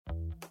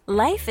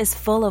Life is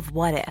full of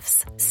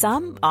what-ifs.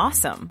 Some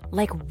awesome,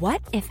 like what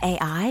if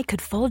AI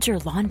could fold your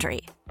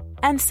laundry?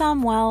 And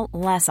some, well,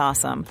 less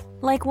awesome,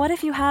 like what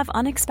if you have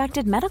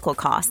unexpected medical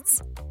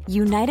costs?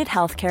 United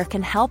Healthcare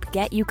can help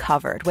get you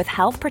covered with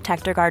Health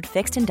Protector Guard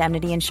fixed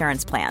indemnity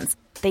insurance plans.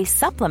 They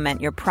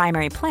supplement your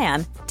primary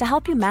plan to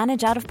help you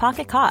manage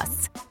out-of-pocket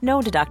costs.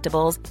 No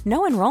deductibles,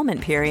 no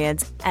enrollment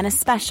periods, and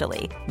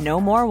especially no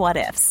more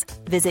what-ifs.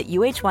 Visit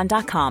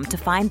uh1.com to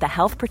find the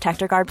Health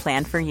Protector Guard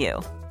plan for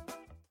you.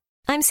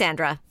 I'm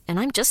Sandra, and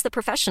I'm just the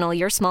professional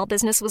your small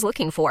business was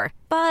looking for.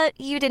 But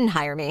you didn't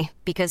hire me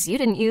because you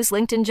didn't use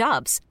LinkedIn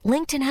Jobs.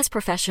 LinkedIn has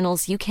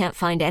professionals you can't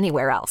find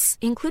anywhere else,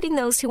 including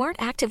those who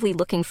aren't actively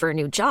looking for a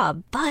new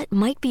job, but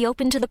might be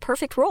open to the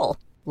perfect role,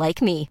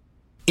 like me.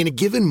 In a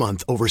given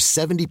month, over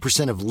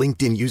 70% of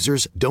LinkedIn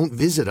users don't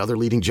visit other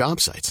leading job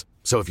sites.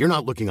 So if you're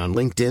not looking on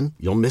LinkedIn,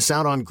 you'll miss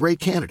out on great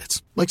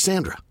candidates like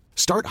Sandra.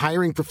 Start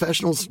hiring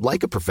professionals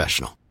like a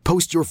professional.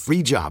 Post your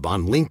free job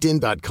on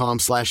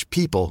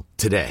linkedin.com/people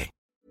today.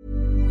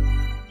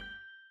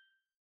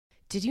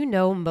 Did you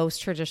know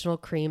most traditional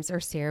creams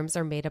or serums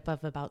are made up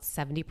of about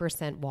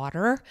 70%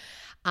 water?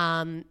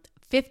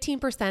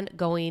 15%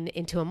 going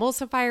into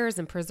emulsifiers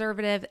and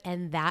preservative,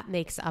 and that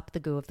makes up the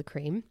goo of the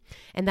cream.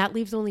 And that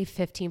leaves only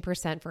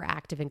 15% for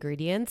active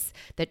ingredients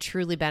that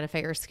truly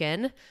benefit your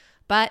skin.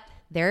 But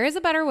there is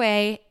a better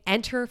way.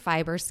 Enter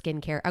Fiber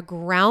Skincare, a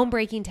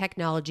groundbreaking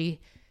technology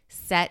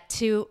set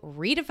to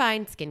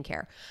redefine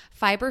skincare.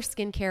 Fiber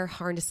Skincare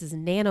harnesses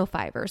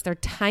nanofibers. They're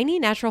tiny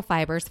natural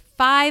fibers,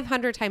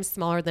 500 times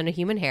smaller than a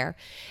human hair.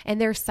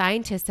 And their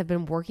scientists have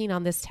been working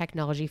on this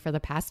technology for the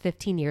past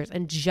 15 years,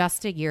 and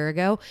just a year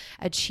ago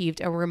achieved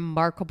a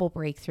remarkable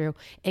breakthrough,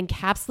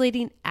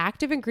 encapsulating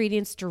active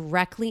ingredients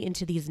directly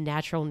into these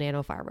natural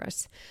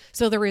nanofibers.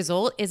 So the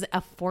result is a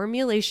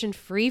formulation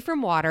free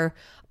from water,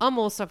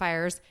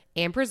 emulsifiers,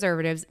 and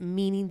preservatives,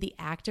 meaning the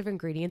active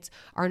ingredients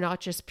are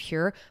not just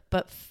pure,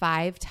 but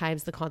 5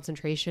 times the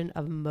concentration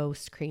of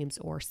most creams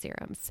or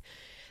serums.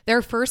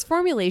 Their first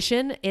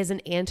formulation is an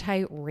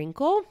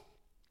anti-wrinkle,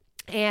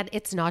 and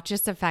it's not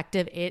just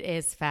effective, it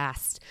is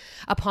fast.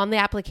 Upon the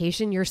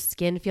application, your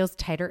skin feels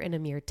tighter in a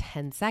mere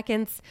 10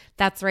 seconds.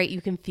 That's right,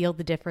 you can feel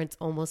the difference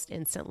almost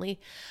instantly.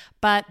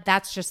 But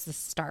that's just the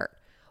start.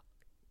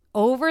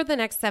 Over the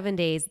next 7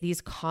 days,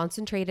 these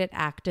concentrated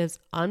actives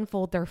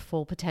unfold their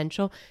full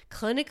potential,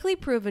 clinically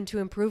proven to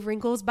improve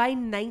wrinkles by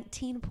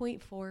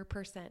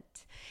 19.4%.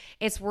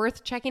 It's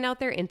worth checking out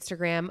their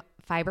Instagram,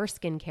 Fiber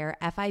Skincare,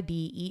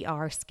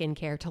 Fiber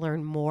Skincare, to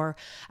learn more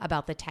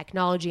about the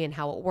technology and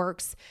how it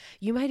works.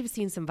 You might have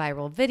seen some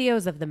viral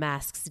videos of the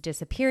mask's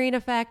disappearing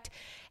effect,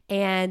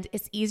 and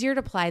it's easier to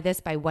apply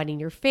this by wetting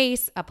your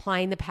face,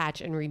 applying the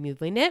patch, and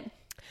removing it.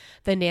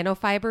 The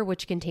nanofiber,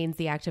 which contains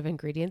the active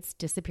ingredients,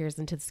 disappears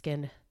into the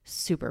skin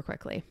super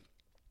quickly.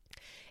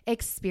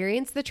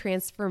 Experience the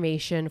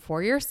transformation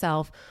for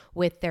yourself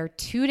with their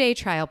 2-day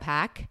trial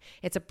pack.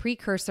 It's a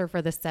precursor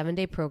for the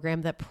 7-day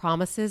program that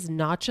promises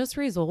not just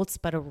results,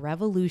 but a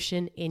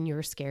revolution in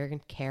your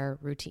skincare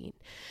routine.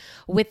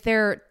 With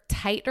their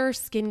tighter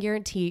skin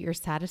guarantee, your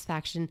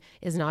satisfaction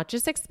is not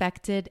just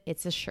expected,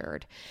 it's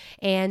assured.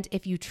 And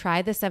if you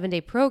try the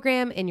 7-day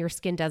program and your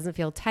skin doesn't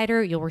feel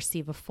tighter, you'll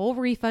receive a full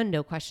refund,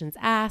 no questions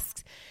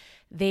asked.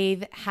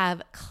 They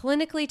have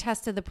clinically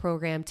tested the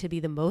program to be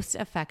the most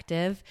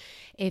effective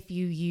if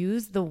you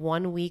use the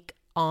 1 week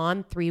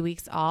on, 3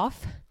 weeks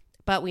off.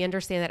 But we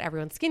understand that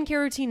everyone's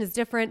skincare routine is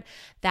different.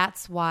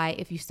 That's why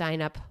if you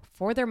sign up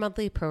for their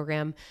monthly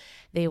program,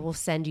 they will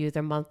send you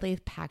their monthly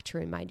pack to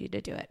remind you to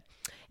do it.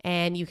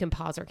 And you can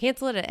pause or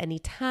cancel it at any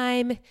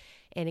time,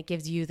 and it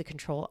gives you the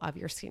control of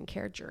your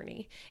skincare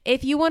journey.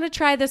 If you want to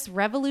try this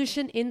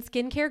revolution in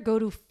skincare, go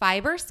to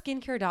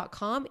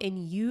fiberskincare.com and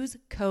use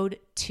code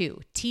 2,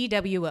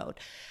 TWO,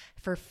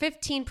 for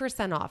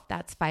 15% off.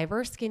 That's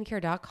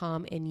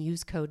fiberskincare.com and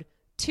use code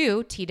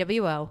 2,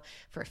 TWO,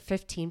 for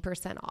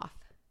 15% off.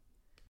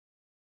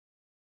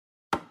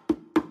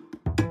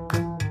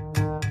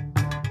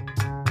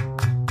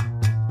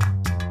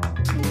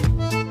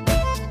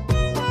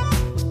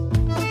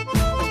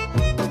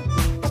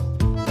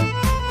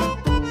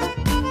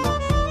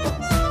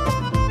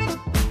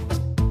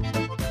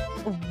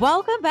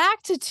 Welcome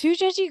back to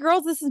TJG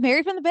Girls. This is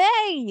Mary from the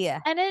Bay.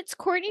 And it's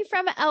Courtney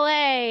from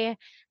LA.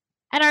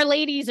 And our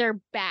ladies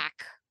are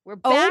back. We're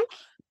back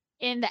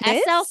in the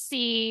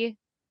SLC.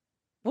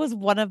 Was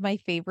one of my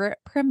favorite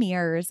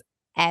premieres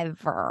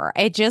ever.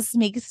 It just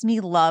makes me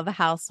love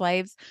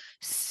Housewives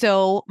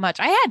so much.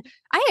 I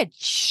had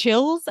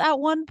chills at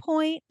one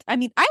point. I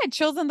mean, I had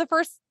chills in the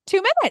first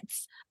 2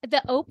 minutes.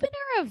 The opener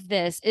of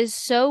this is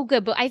so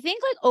good. But I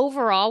think like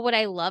overall what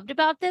I loved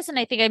about this, and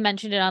I think I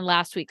mentioned it on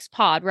last week's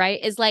pod,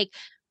 right, is like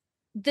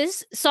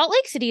this Salt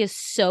Lake City is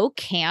so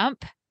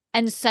camp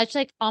and such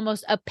like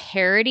almost a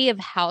parody of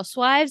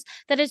Housewives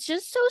that it's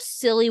just so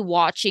silly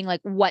watching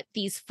like what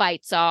these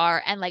fights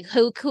are and like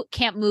who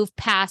can't move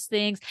past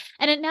things.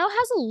 And it now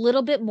has a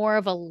little bit more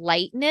of a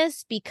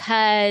lightness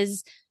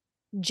because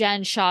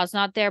Jen Shaw's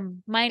not there,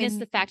 minus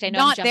the fact I know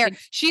not there.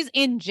 She's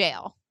in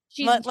jail.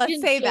 Let's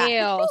in say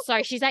jail. that.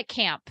 Sorry, she's at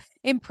camp.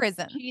 In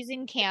prison. She's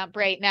in camp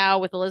right now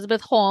with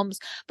Elizabeth Holmes.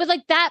 But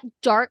like that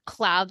dark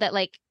cloud that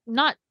like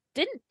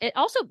it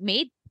also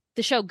made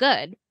the show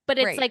good. But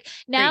it's like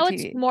now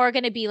it's more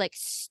going to be like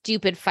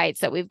stupid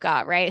fights that we've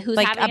got, right? Who's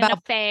like having an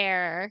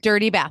affair?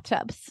 Dirty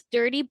bathtubs,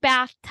 ketamine,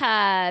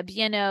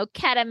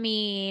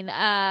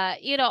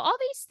 all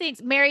these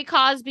things. Mary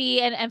Cosby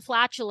and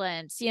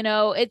flatulence.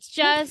 It's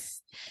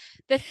just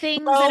the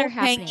things that are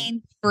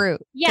happening.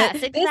 Fruit. Yes,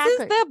 exactly. This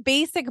is the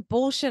basic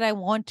bullshit I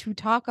want to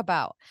talk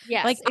about.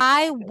 Yes, like exactly.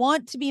 I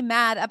want to be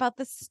mad about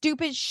the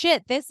stupid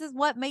shit. This is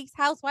what makes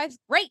Housewives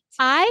great.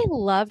 What I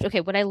loved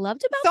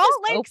about Salt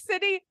Lake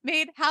City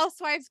made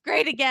Housewives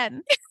great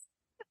again.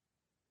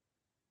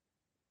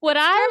 What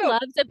I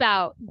loved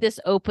about this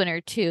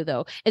opener too,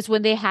 though, is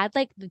when they had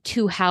like the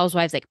two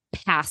housewives like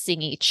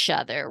passing each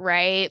other,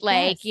 right?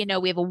 Like, we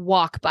have a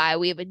walk by,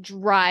 we have a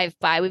drive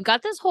by. We've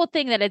got this whole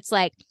thing that it's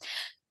like,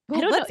 I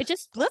don't know.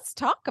 Let's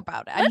talk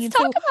about it. Let's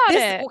talk about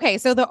it. Okay,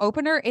 so the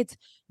opener, it's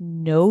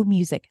no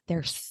music.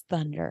 There's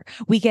thunder.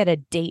 We get a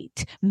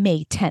date,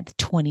 May 10th,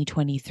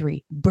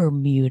 2023,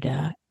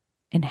 Bermuda.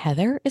 And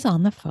Heather is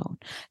on the phone.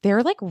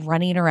 They're like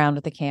running around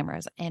with the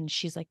cameras. And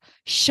she's like,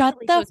 shut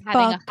the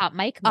fuck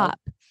up.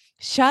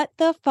 Shut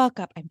the fuck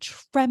up. I'm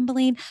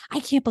trembling. I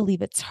can't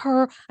believe it's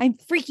her. I'm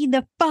freaking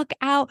the fuck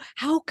out.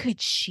 How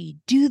could she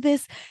do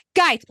this?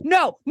 Guys,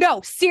 no,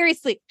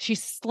 seriously. She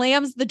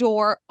slams the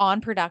door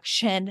on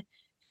production.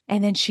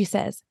 And then she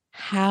says,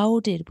 how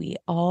did we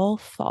all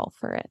fall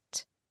for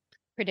it?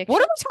 Prediction.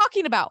 What are we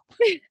talking about?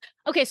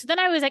 Okay, so then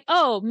I was like,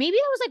 oh, maybe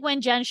that was like when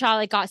Jen Shaw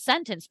like got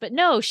sentenced. But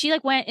no, she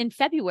like went in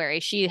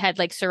February. She had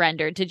like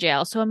surrendered to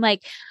jail. So I'm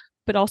like,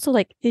 but also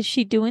like, is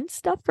she doing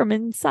stuff from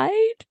inside?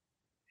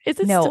 Is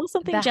it still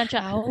something Jen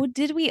Shaw? How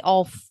did we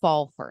all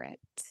fall for it?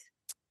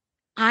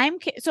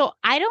 So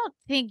I don't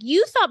think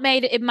you thought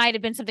it might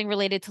have been something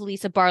related to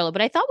Lisa Barlow,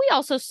 but I thought we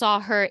also saw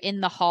her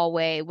in the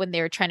hallway when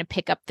they were trying to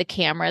pick up the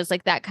cameras,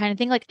 like that kind of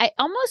thing. Like I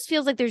almost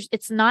feels like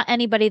it's not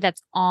anybody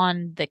that's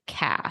on the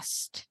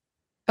cast.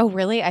 Oh,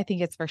 really? I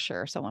think it's for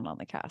sure someone on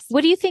the cast.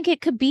 What do you think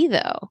it could be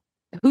though?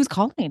 Who's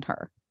calling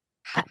her?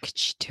 How could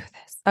she do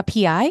this? A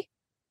PI?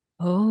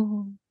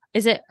 Oh,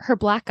 is it her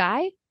black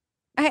eye?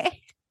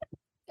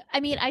 I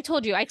mean, I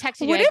told you, I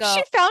texted you. What if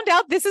she found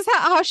out this is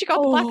how she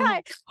got the black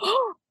eye?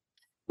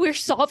 We're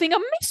solving a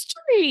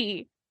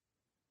mystery.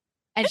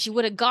 And she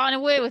would have gone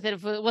away with it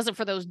if it wasn't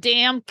for those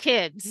damn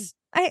kids.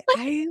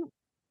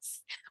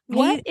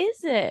 What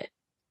is it?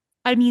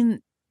 I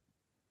mean,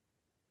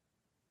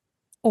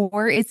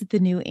 or is it the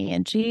new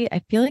Angie?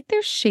 I feel like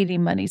there's shady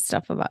money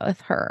stuff about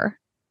with her.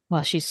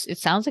 Well, it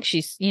sounds like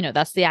she's,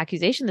 that's the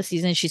accusation this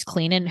season. She's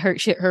cleaning her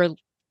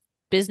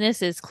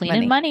business is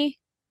cleaning money.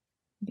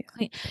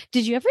 Yeah.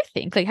 Did you ever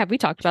think, like, have we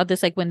talked about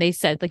this? Like when they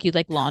said like you'd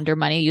like launder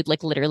money, you'd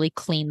like literally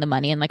clean the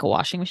money in like a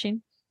washing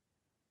machine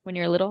when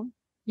you're little?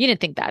 You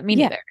didn't think that. Me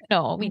neither.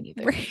 No, me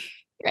neither.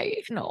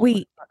 Right. No.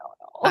 Wait.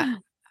 No.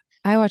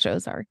 I watch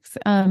Ozarks.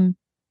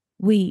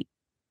 Wait.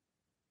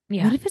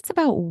 Yeah. What if it's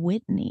about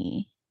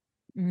Whitney?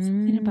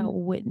 Something about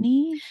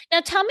Whitney?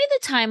 Now tell me the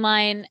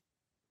timeline.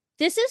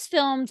 This is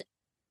filmed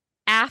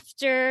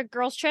after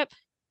Girls Trip?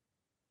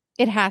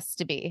 It has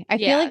to be. I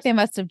feel like they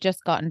must have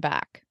just gotten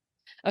back.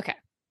 Okay.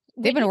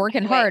 They've been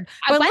working hard.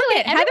 But look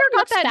at Heather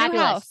got that fabulous. New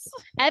house.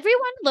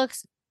 Everyone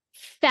looks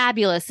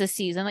fabulous this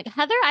season. Like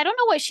Heather, I don't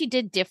know what she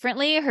did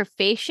differently. Her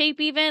face shape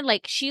even.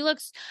 Like she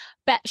looks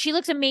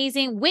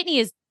amazing.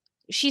 Whitney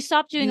she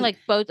stopped doing like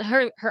both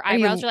her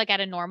eyebrows are like at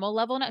a normal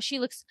level now. She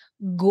looks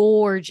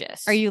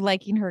gorgeous. Are you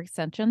liking her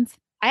extensions?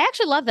 I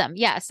actually love them.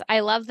 Yes, I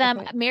love them.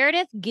 Okay.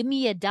 Meredith, give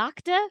me a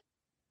doctor.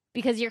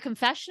 Because your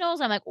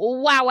confessionals, I'm like,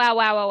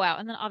 wow.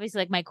 And then obviously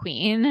like my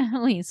queen,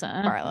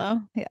 Lisa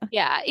Barlow.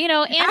 Yeah.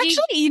 Angie,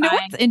 actually,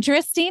 what's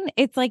interesting?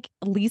 It's like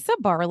Lisa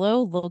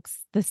Barlow looks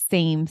the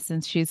same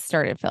since she's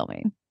started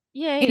filming.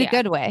 Yeah. In a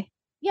good way.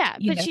 Yeah.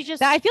 But she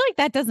just, I feel like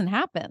that doesn't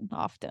happen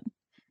often.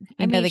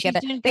 I mean, they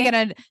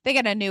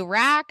get a new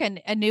rack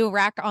and a new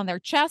rack on their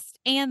chest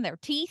and their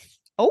teeth.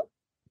 Oh.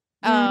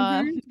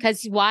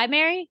 Because why,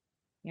 Mary?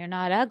 You're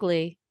not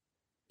ugly.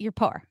 You're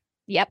poor.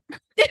 Yep.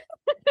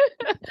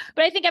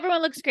 But I think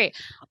everyone looks great.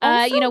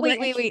 Also,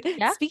 wait.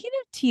 Yeah? Speaking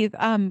of teeth,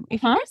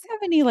 if you guys have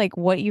any like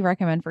what you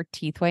recommend for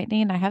teeth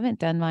whitening, I haven't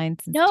done mine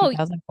since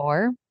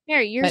 2004.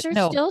 Mary, yours are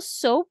still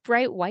so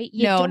bright white.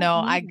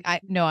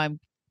 I'm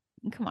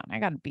come on, I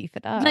gotta beef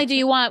it up. Like, do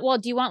you want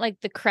like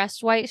the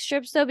Crest white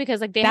strips though?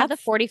 Because like they have the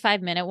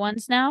 45-minute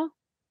ones now.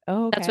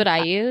 Oh, okay. That's what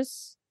I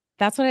use.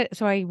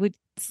 So I would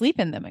sleep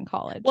in them in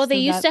college. Well, they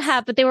used to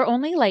have, but they were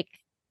only like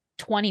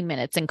 20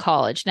 minutes in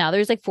college. Now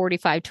there's like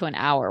 45 to an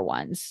hour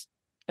ones.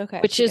 Okay.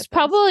 Which is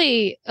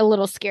probably a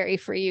little scary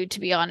for you, to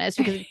be honest,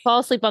 because if you fall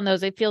asleep on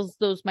those, it feels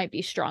those might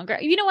be stronger.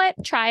 You know what?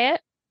 Try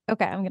it.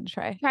 Okay, I'm going to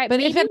try. Right. But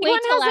if anyone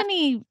has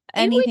anything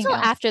wait till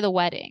after the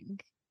wedding.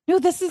 No,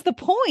 this is the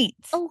point.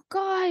 Oh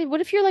God. What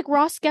if you're like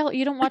Ross Geller?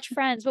 You don't watch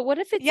Friends, but what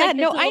if it's I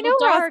know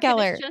Ross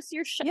Geller. It's just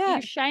your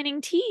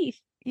shining teeth.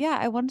 Yeah,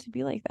 I want it to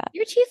be like that.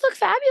 Your teeth look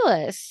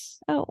fabulous.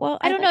 Oh, well,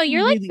 I don't know.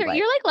 You're really you're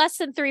like less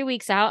than 3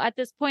 weeks out at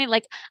this point.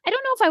 Like, I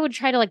don't know if I would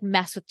try to like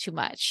mess with too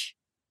much.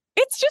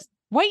 It's just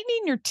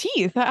whitening your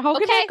teeth. How can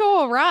Okay. that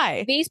go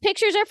awry? These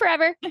pictures are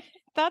forever.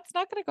 That's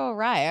not going to go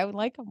awry. I would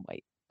like them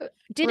white.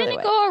 Didn't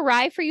Really it go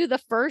awry for you the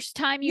first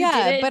time you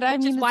did it? But I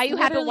which mean, is why you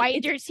haven't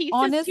whitened your teeth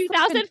since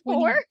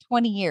 2004?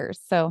 20 years.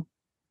 So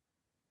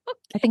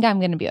I think I'm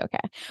going to be okay.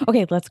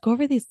 Okay, let's go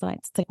over these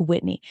lines. It's like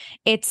Whitney.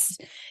 It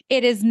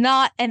is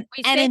not an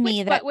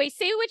enemy that.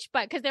 Say which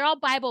but, because they're all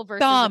Bible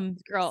verses.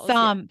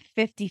 Psalm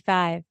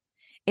 55.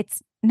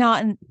 It's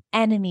not an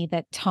enemy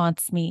that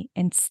taunts me.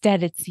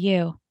 Instead, it's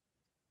you.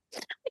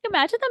 Like,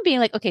 imagine them being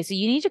like, okay, so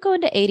you need to go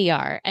into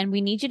ADR and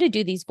we need you to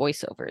do these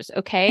voiceovers.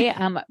 Okay.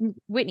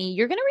 Whitney,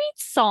 you're going to read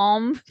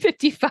Psalm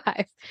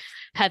 55.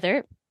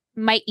 Heather,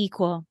 my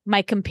equal,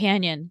 my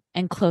companion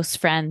and close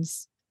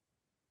friends.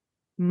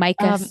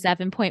 Micah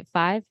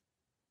 7.5.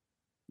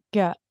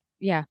 Yeah.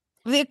 Yeah.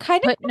 It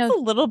kind of was a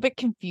little bit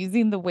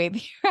confusing the way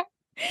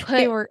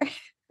they were.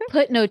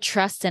 Put no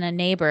trust in a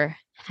neighbor.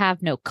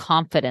 Have no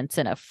confidence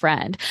in a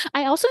friend.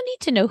 I also need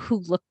to know who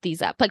looked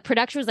these up. Like,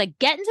 production was like,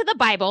 get into the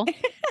Bible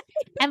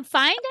and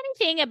find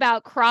anything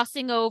about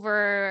crossing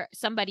over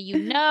somebody you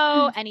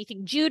know,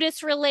 anything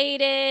Judas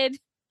related.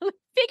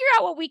 Figure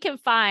out what we can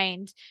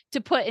find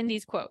to put in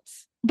these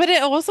quotes. But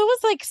it also was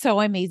like so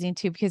amazing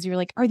too, because you're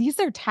like, are these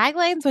their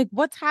taglines? Like,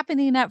 what's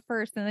happening at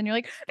first? And then you're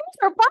like, these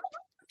are Bible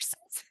verses.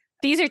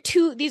 These are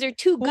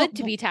too good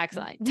to be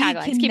taglines.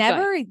 Keep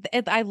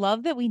going. I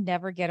love that we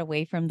never get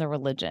away from the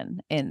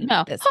religion in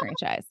this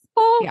franchise.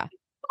 Yeah.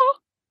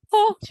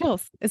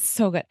 Chills. It's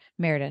so good.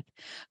 Meredith,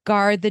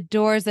 guard the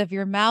doors of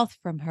your mouth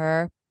from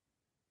her.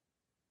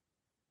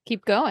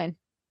 Keep going.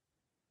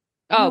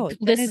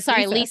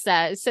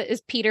 Lisa.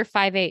 Is Peter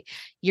 5:8.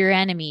 Your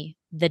enemy,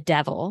 the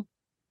devil.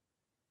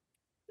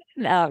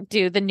 No,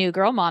 dude, the new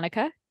girl,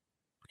 Monica.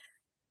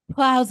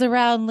 Plows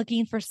around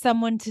looking for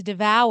someone to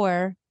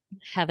devour.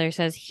 Heather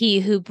says,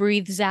 he who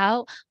breathes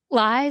out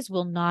lies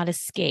will not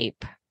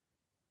escape.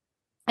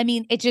 I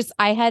mean,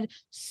 I had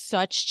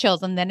such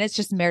chills. And then it's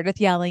just Meredith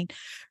yelling,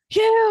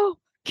 you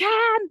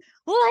can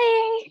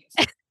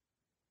leave.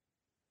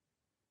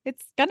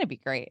 It's going to be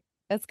great.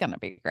 It's going to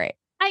be great.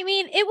 I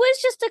mean, it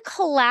was just a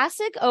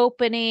classic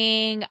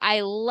opening. I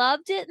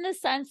loved it in the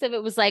sense of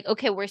it was like,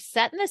 okay, we're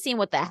setting the scene.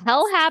 What the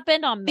hell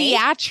happened on May 10th?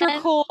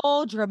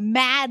 Theatrical,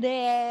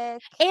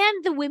 dramatic.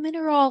 And the women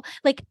are all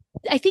like,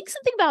 I think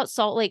something about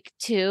Salt Lake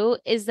too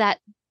is that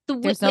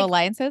there's no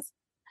alliances.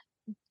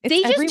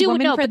 They just do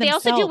but they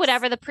also do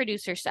whatever the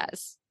producer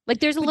says.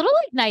 Like there's a little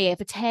like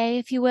naivete,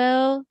 if you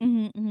will.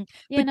 Mm-hmm.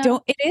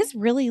 But it is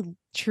really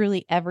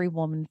truly every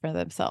woman for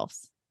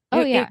themselves.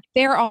 Oh yeah,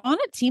 they're on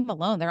a team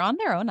alone. They're on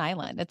their own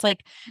island. It's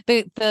like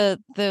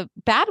the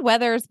bad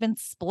weather has been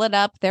split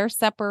up. They're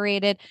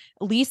separated.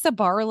 Lisa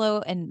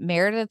Barlow and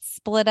Meredith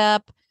split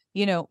up.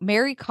 You know,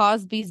 Mary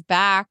Cosby's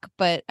back,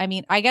 but I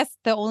mean, I guess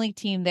the only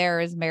team there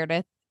is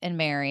Meredith and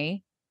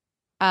Mary.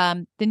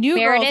 The new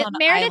girls on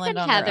Meredith island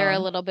and Heather a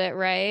little bit,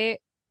 right?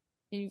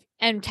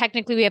 And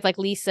technically we have like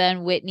Lisa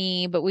and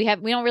Whitney, but we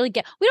don't really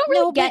get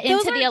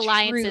into the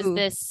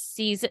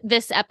alliances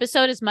this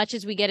episode as much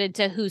as we get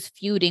into who's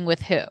feuding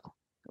with who.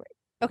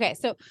 Okay,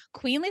 so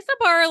Queen Lisa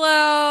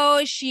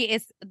Barlow, she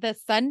is the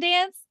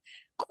Sundance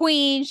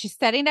queen. She's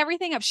setting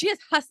everything up. She is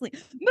hustling.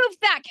 Move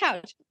that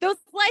couch. Those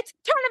lights,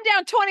 turn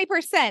them down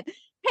 20%.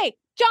 Hey,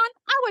 John,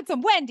 I want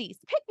some Wendy's.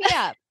 Pick me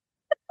up.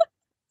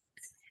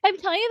 I'm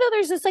telling you though,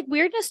 there's this like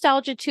weird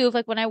nostalgia too of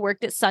like when I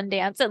worked at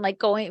Sundance and like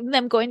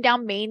going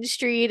down Main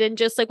Street and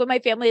just like when my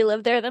family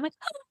lived there. Then I'm like,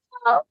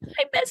 oh,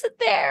 I miss it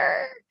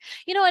there.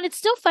 You know, and it's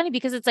still funny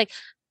because it's like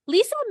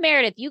Lisa and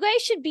Meredith, you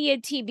guys should be a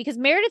team because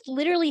Meredith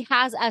literally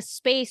has a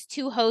space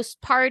to host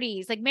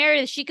parties. Like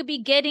Meredith, she could be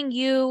getting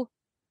you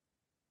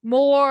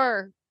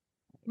more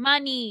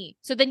money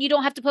so then you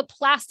don't have to put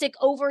plastic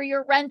over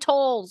your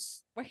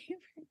rentals.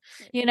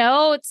 You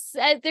know, it's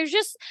there's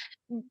just.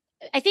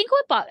 I think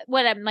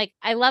what I'm like,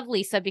 I love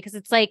Lisa because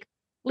it's like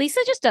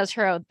Lisa just does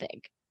her own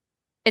thing.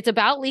 It's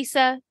about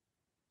Lisa,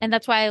 and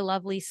that's why I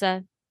love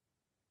Lisa.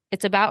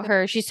 It's about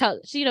her.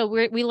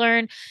 We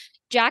learn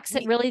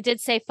Jackson really did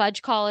say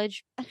fudge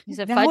college. He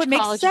said fudge college.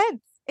 Makes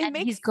sense.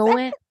 He's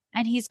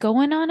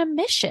going on a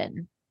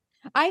mission.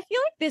 I feel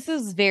like this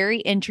is very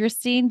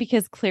interesting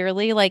because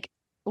clearly, like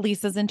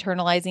Lisa's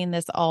internalizing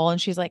this all,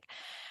 and she's like,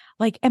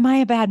 am I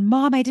a bad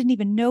mom? I didn't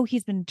even know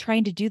he's been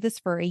trying to do this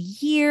for a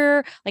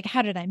year. Like,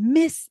 how did I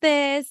miss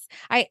this?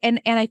 And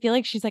I feel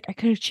like she's like, I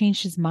could have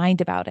changed his mind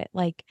about it.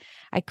 Like,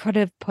 I could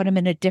have put him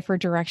in a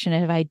different direction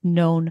if I'd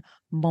known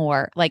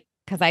more. Like,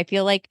 because I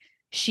feel like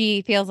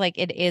she feels like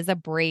it is a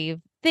brave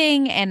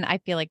thing. And I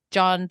feel like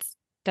John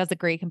does a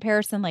great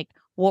comparison. Like,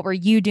 what were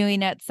you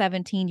doing at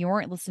 17? You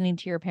weren't listening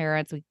to your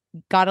parents. We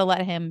got to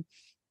let him,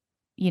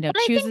 choose his own path.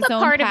 I think the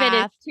part of it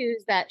is too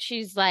is that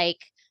she's like,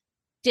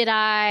 should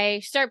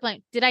I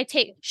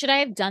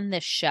have done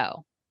this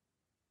show?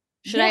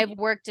 Should I have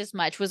worked as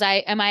much?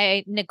 Am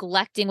I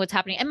neglecting what's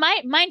happening? And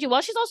mind you,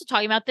 while she's also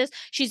talking about this,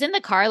 she's in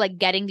the car, like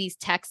getting these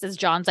texts as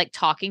John's like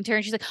talking to her.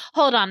 And she's like,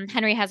 hold on,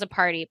 Henry has a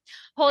party.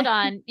 Hold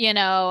on,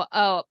 oh,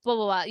 blah,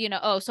 blah, blah,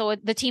 oh, so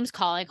the team's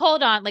calling.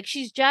 Hold on. Like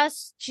she's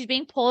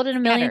being pulled in a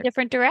million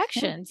different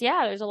directions.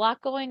 Yeah, there's a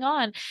lot going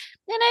on. And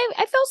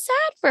I feel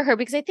sad for her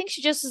because I think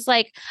she just is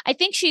like, I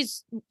think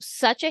she's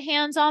such a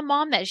hands-on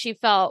mom that she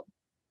felt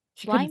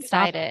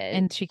blindsided.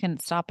 And she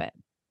couldn't stop it.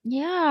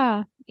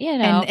 Yeah.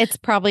 And it's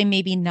probably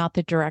maybe not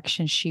the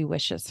direction she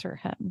wishes for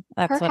him.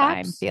 That's what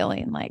I'm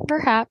feeling like.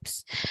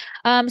 Perhaps.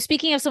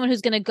 Speaking of someone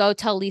who's going to go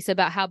tell Lisa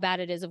about how bad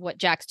it is of what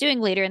Jack's doing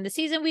later in the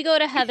season, we go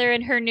to Heather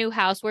in her new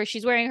house where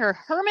she's wearing her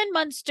Herman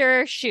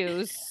Munster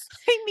shoes.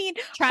 I mean,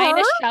 trying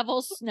to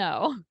shovel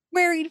snow.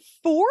 Wearing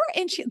 4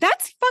 inches.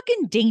 That's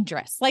fucking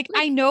dangerous. Like,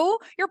 I know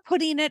you're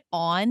putting it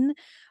on,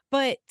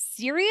 but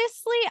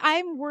seriously,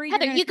 I'm worried.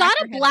 Heather, you got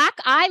a black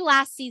eye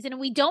last season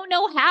and we don't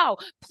know how.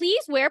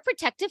 Please wear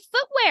protective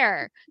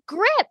footwear.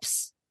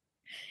 Grips.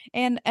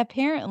 And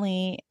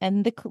apparently,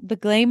 and the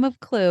claim of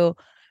Clue,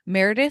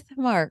 Meredith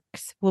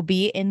Marks will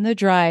be in the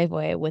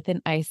driveway with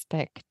an ice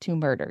pick to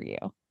murder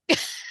you.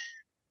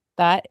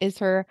 That is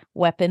her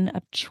weapon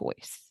of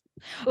choice.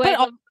 Wait,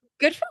 but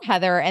good for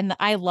Heather. And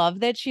I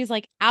love that she's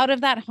like out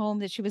of that home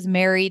that she was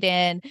married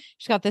in.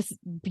 She's got this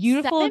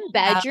beautiful 7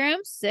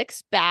 bedrooms,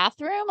 6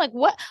 bathroom. Like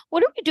what are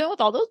we doing with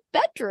all those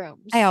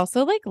bedrooms? I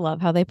also like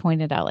love how they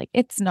pointed out, like,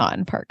 it's not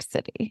in Park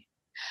City.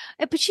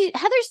 But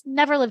Heather's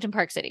never lived in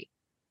Park City.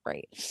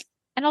 Right.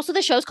 And also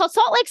the show's called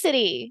Salt Lake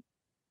City.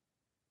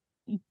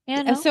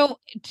 So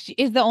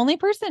is the only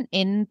person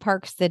in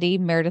Park City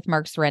Meredith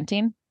Marks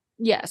renting?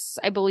 Yes,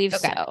 I believe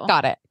so.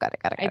 Got it.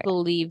 I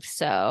believe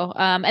so.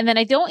 And then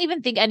I don't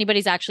even think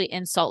anybody's actually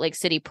in Salt Lake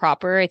City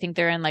proper. I think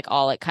they're in like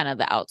all like kind of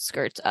the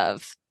outskirts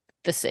of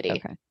the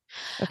city.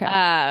 Okay.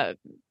 Not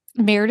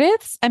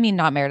Meredith's.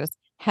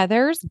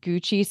 Heather's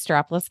Gucci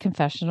strapless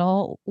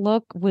confessional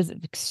look was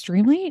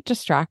extremely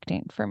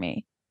distracting for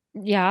me.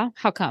 Yeah.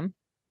 How come?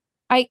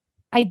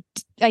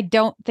 I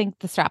don't think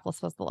the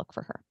strapless was the look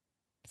for her.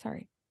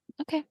 Sorry.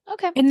 Okay.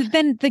 And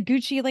then the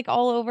Gucci like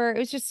all over, it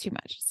was just too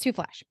much. It's too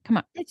flashy. Come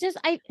on. It's just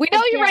we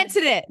know you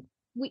rented it.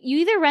 You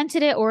either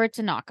rented it or it's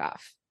a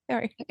knockoff.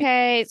 Sorry.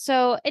 Okay.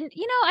 So, and I don't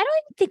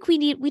even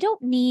think we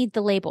don't need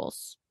the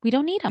labels. We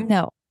don't need them.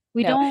 No.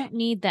 We don't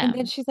need them. And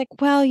then she's like,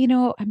 well,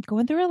 I'm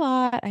going through a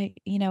lot. I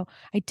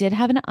did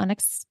have an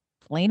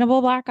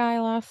unexplainable black eye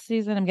last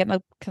season. I'm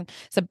getting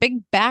it's a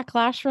big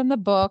backlash from the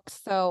book.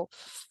 So,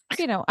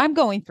 I'm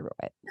going through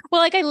it.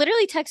 Well, like I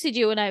literally texted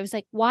you and I was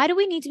like, why do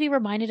we need to be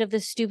reminded of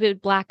this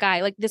stupid black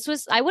eye? Like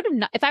I would have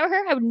not, if I were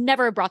her, I would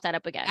never have brought that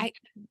up again.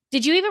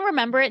 Did you even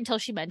remember it until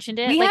she mentioned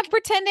it? We have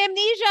pretend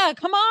amnesia.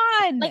 Come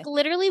on. Like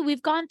literally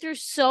we've gone through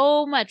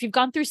so much. We've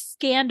gone through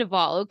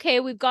Scandival. Okay.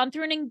 We've gone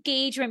through an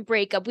engagement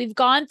breakup. We've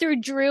gone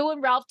through Drew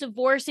and Ralph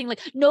divorcing.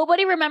 Like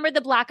nobody remembered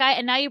the black eye.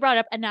 And now you brought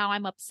it up and now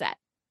I'm upset.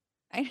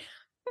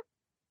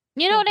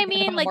 You know what I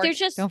mean? Like there's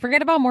just. Don't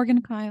forget about Morgan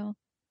and Kyle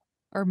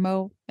or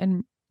Mo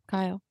and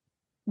Kyle.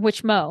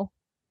 Which Mo?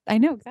 I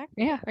know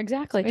exactly. Yeah,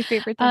 exactly. My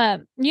favorite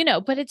thing.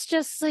 But it's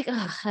just like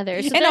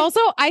Heather. So and also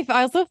I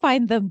also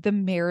find the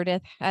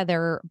Meredith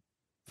Heather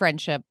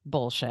friendship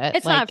bullshit.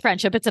 It's not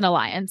friendship, it's an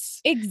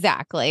alliance.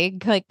 Exactly.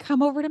 Like,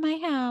 come over to my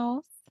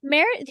house.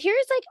 Meredith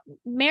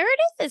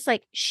is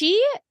like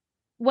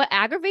what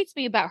aggravates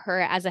me about her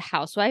as a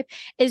housewife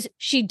is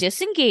she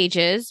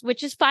disengages,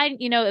 which is fine.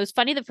 It was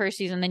funny the first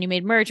season, then you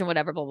made merge and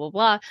whatever, blah, blah,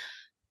 blah.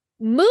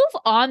 Move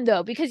on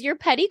though, because your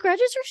petty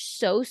grudges are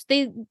so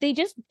they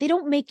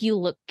don't make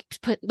you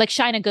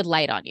shine a good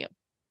light on you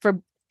for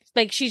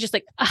like she's just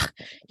like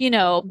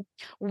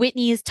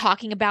Whitney is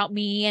talking about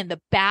me and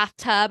the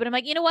bathtub and I'm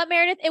like, you know what,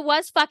 Meredith, it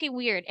was fucking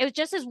weird. It was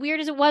just as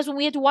weird as it was when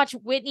we had to watch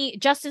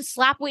Justin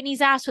slap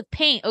Whitney's ass with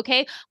paint.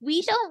 Okay,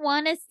 we don't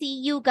want to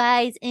see you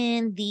guys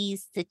in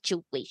these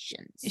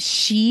situations.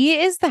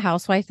 She is the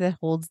housewife that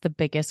holds the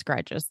biggest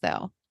grudges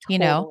though.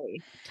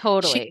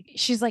 Totally.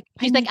 She's like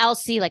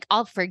LC, like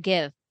I'll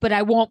forgive, but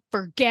I won't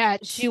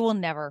forget. She will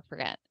never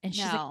forget. And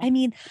she's like,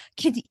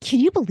 can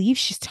you believe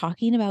she's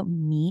talking about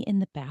me in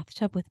the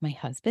bathtub with my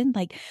husband?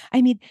 Like,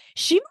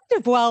 she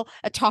might have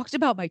talked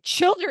about my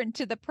children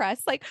to the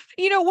press. Like,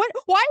 what?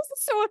 Why is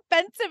this so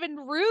offensive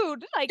and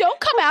rude? Like, don't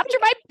come after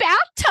my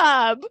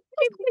bathtub.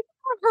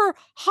 Her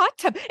hot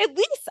tub. At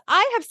least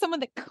I have someone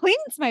that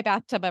cleans my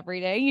bathtub every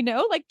day.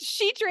 Like, does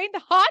she drain the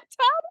hot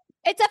tub?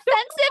 It's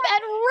offensive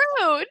and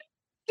rude.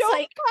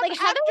 Like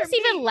Heather is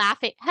even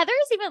laughing. Heather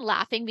is even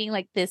laughing, being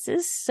like, "This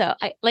is so."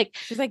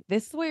 She's like,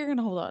 "This is what you're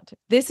gonna hold on to.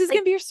 This is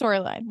gonna be your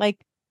storyline."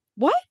 Like,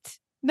 what?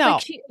 No.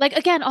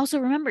 Again. Also,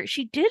 remember,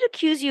 she did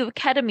accuse you of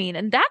ketamine,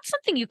 and that's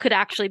something you could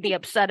actually be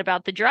upset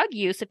about the drug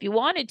use if you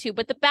wanted to.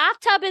 But the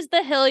bathtub is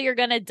the hill you're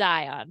gonna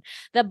die on.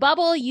 The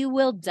bubble you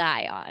will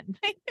die on.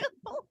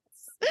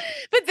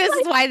 But this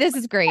is why this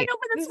is great. I know,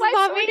 but that's why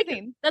it's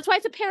amazing. That's why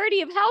it's a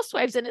parody of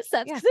Housewives in a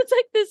sense. Because it's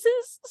like, this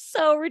is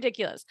so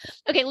ridiculous.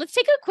 Okay, let's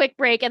take a quick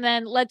break and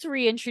then let's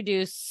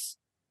reintroduce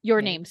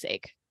your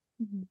namesake.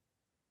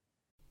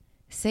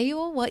 Say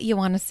what you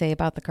want to say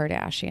about the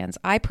Kardashians.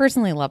 I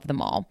personally love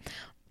them all,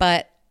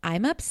 but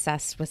I'm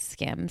obsessed with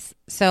Skims.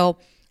 So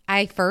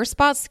I first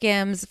bought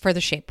Skims for the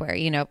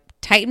shapewear,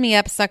 tighten me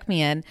up, suck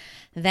me in.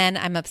 Then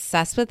I'm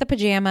obsessed with the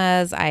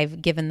pajamas.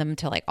 I've given them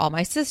to like all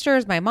my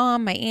sisters, my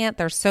mom, my aunt.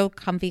 They're so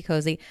comfy,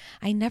 cozy.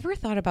 I never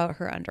thought about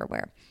her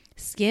underwear.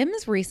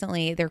 Skims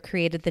recently, they're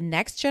created the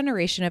next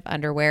generation of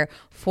underwear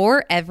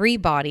for every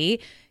body.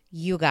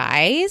 You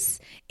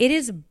guys, it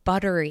is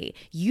buttery.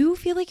 You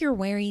feel like you're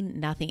wearing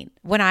nothing.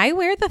 When I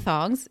wear the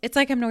thongs, it's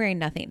like I'm wearing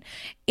nothing.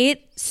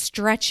 It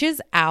stretches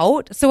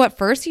out. So at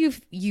first you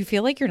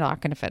feel like you're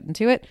not going to fit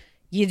into it.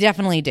 You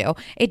definitely do.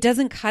 It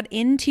doesn't cut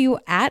into you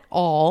at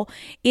all.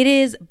 It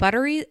is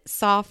buttery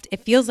soft.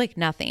 It feels like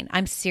nothing.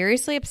 I'm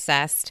seriously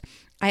obsessed.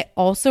 I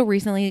also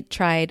recently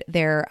tried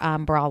their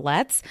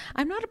bralettes.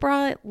 I'm not a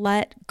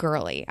bralette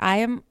girly. I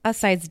am a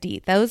size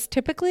D. Those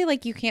typically,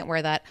 like, you can't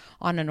wear that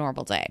on a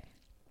normal day.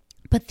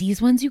 But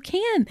these ones you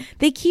can.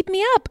 They keep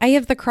me up. I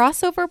have the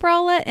crossover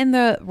bralette and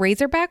the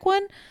Razorback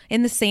one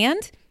in the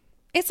sand.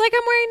 It's like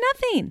I'm wearing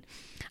nothing.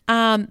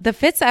 The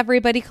Fits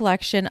Everybody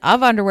collection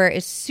of underwear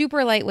is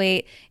super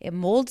lightweight. It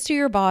molds to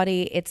your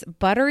body. It's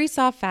buttery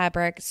soft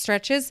fabric,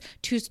 stretches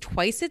to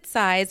twice its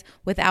size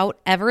without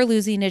ever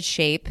losing its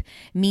shape,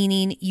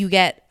 meaning you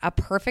get a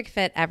perfect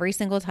fit every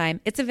single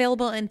time. It's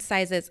available in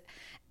sizes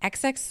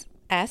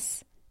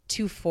XXS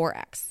to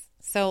 4X.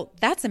 So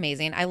that's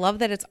amazing. I love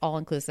that it's all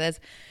inclusive.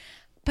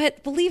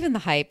 But believe in the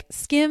hype.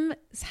 Skims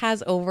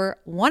has over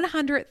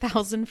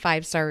 100,000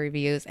 5-star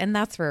reviews, and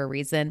that's for a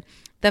reason.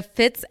 The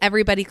Fits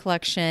Everybody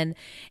collection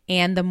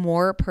and the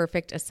More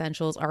Perfect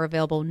Essentials are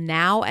available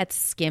now at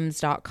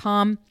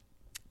skims.com.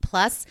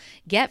 Plus,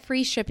 get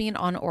free shipping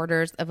on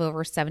orders of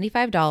over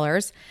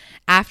 $75.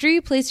 After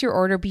you place your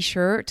order, be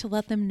sure to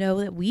let them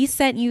know that we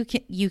sent you.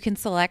 You can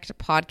select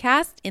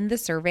podcast in the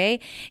survey,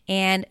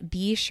 and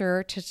be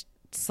sure to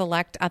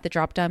select at the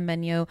drop-down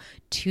menu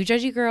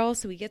TJG Girls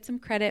so we get some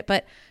credit.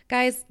 But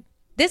guys,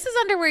 this is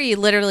underwear you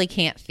literally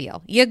can't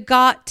feel. You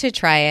got to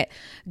try it.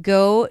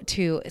 Go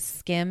to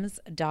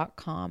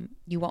skims.com.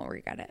 You won't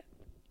regret it.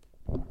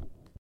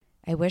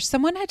 I wish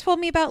someone had told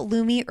me about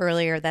Lume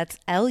earlier. That's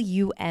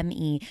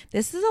Lume.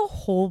 This is a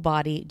whole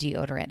body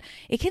deodorant.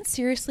 It can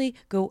seriously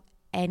go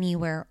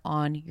anywhere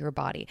on your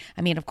body.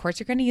 I mean, of course,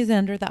 you're going to use it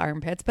under the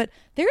armpits, but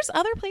there's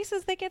other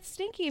places that get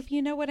stinky, if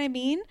you know what I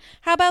mean.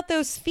 How about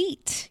those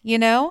feet?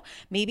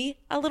 Maybe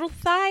a little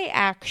thigh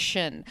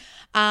action.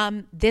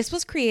 This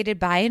was created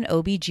by an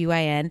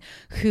OBGYN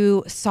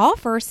who saw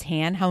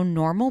firsthand how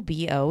normal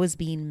BO is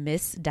being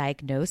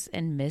misdiagnosed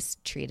and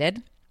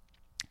mistreated.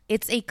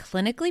 It's a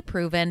clinically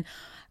proven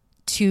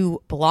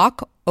to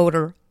block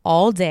odor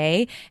all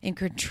day and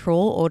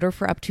control odor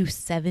for up to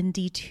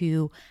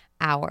 72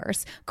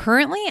 hours.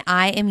 Currently,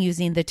 I am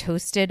using the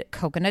toasted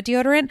coconut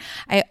deodorant.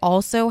 I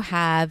also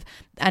have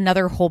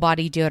another whole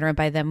body deodorant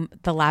by them,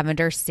 the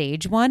lavender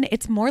sage one.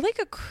 It's more like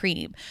a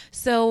cream.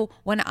 So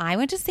when I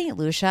went to St.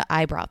 Lucia,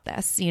 I brought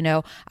this.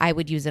 I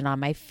would use it on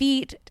my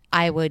feet.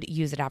 I would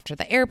use it after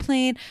the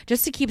airplane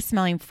just to keep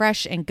smelling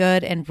fresh and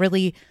good and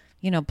really,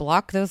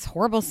 block those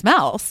horrible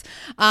smells.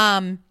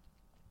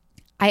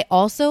 I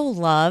also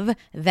love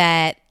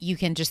that you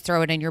can just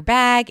throw it in your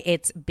bag.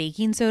 It's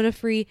baking soda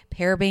free,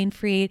 paraben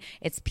free.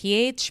 It's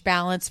pH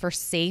balanced for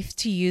safe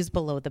to use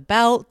below the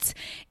belt.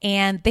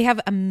 And they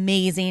have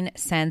amazing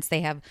scents.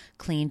 They have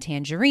clean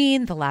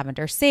tangerine, the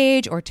lavender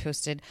sage, or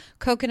toasted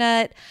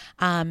coconut.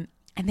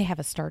 And they have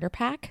a starter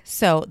pack.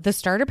 So the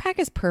starter pack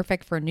is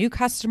perfect for new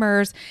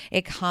customers.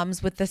 It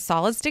comes with the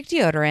solid stick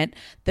deodorant,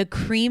 the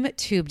cream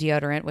tube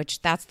deodorant,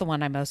 which that's the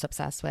one I'm most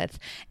obsessed with,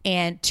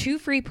 and 2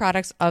 free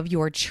products of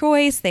your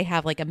choice. They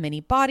have like a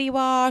mini body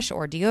wash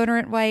or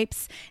deodorant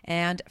wipes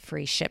and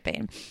free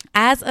shipping.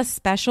 As a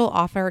special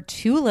offer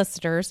to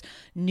listeners,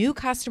 new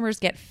customers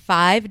get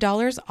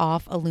 $5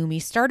 off a Lume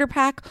starter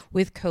pack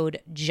with code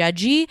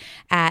JUDGY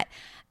at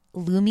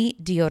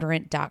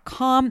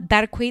LumeDeodorant.com.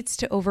 That equates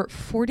to over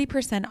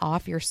 40%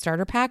 off your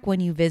starter pack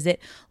when you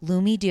visit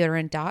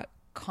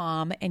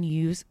LumeDeodorant.com and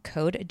use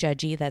code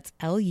JUDGY. That's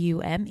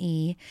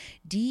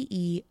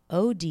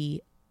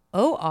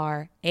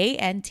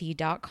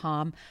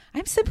LumeDeodorant.com.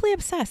 I'm simply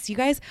obsessed. You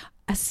guys,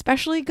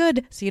 especially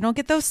good so you don't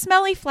get those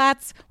smelly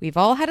flats. We've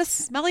all had a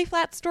smelly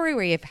flat story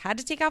where you've had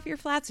to take off your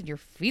flats and your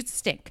feet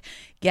stink.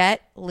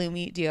 Get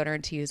Lume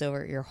deodorant to use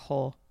over your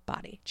whole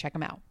body. Check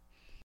them out.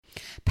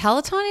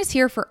 Peloton is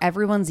here for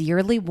everyone's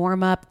yearly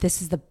warm-up.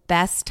 This is the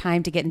best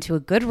time to get into a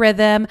good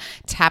rhythm,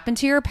 tap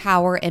into your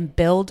power, and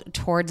build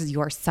towards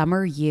your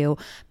summer you.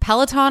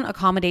 Peloton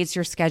accommodates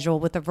your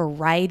schedule with a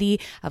variety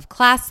of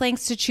class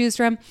lengths to choose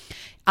from.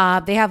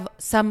 They have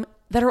some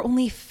that are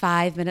only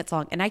 5 minutes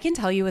long. And I can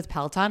tell you with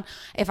Peloton,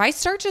 if I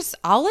start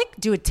I'll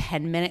do a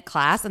 10-minute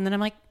class and then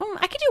I'm like,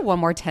 I could do one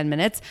more 10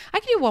 minutes.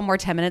 I could do one more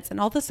 10 minutes. And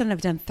all of a sudden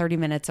I've done 30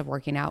 minutes of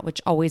working out,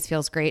 which always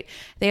feels great.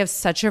 They have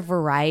such a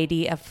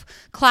variety of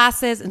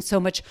classes and so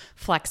much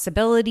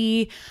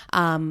flexibility.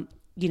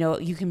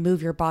 You can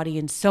move your body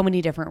in so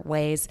many different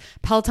ways.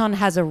 Peloton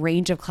has a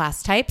range of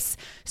class types.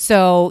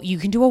 So you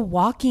can do a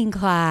walking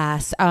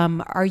class.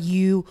 Are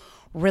you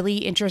really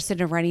interested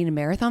in running a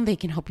marathon, they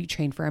can help you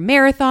train for a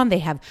marathon. They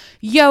have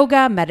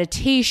yoga,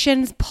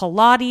 meditations,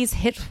 Pilates,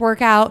 HIIT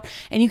workout,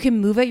 and you can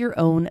move at your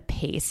own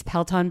pace.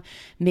 Peloton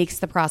makes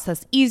the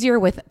process easier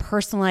with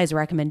personalized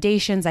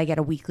recommendations. I get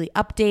a weekly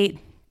update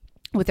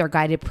with their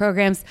guided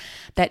programs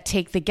that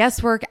take the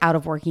guesswork out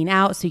of working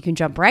out so you can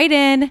jump right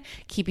in,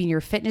 keeping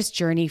your fitness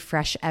journey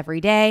fresh every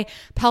day.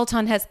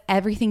 Peloton has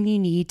everything you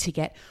need to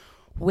get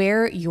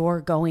where you're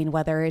going,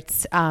 whether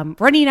it's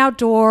running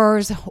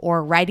outdoors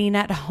or riding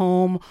at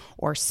home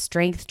or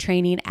strength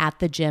training at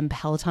the gym.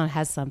 Peloton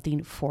has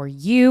something for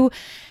you.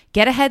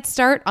 Get a head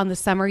start on the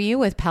summer you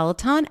with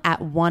Peloton at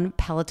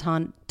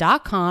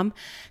onepeloton.com.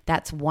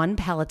 That's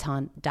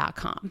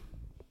onepeloton.com.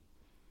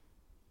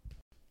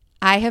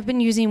 I have been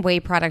using whey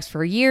products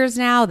for years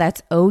now.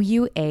 That's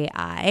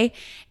OUAI.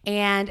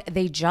 And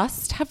they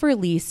just have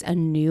released a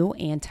new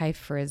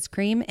anti-frizz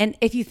cream. And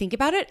if you think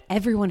about it,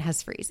 everyone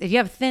has frizz. If you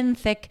have thin,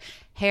 thick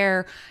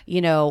hair,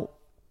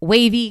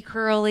 wavy,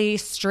 curly,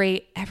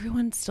 straight,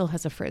 everyone still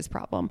has a frizz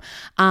problem.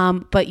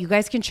 But you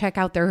guys can check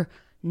out their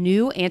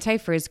new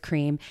anti-frizz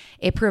cream.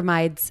 It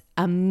provides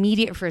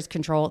immediate frizz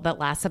control that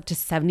lasts up to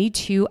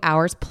 72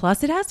 hours.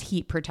 Plus it has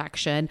heat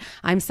protection.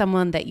 I'm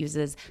someone that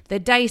uses the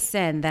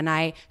Dyson, then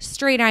I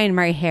straight iron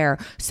my hair.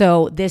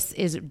 So this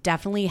is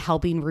definitely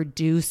helping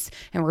reduce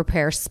and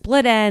repair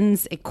split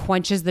ends. It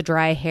quenches the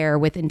dry hair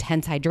with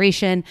intense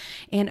hydration.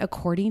 And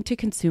according to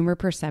consumer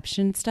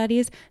perception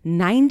studies,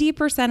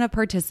 90% of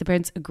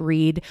participants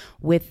agreed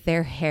with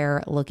their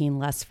hair looking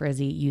less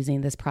frizzy using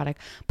this product.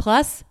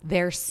 Plus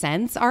their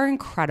scents are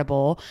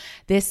incredible.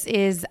 This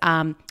is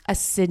a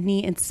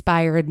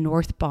Sydney-inspired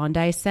North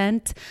Bondi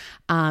scent.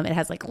 It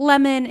has like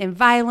lemon and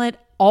violet.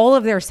 All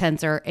of their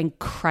scents are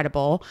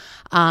incredible.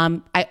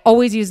 I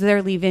always use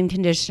their leave-in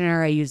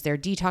conditioner. I use their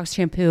detox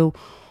shampoo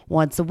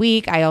once a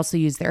week. I also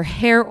use their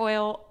hair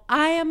oil.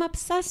 I am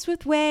obsessed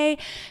with whey.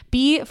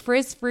 Be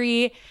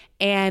frizz-free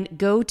and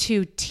go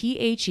to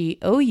THEOUAI.com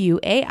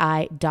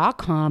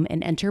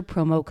and enter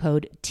promo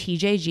code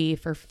TJG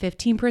for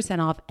 15%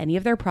 off any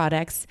of their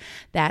products.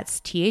 That's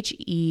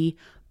THEOUAI.com,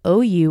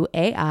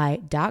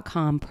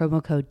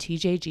 promo code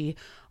TJG.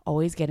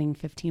 Always getting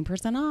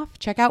 15% off.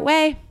 Check out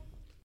whey.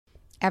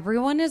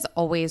 Everyone is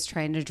always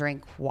trying to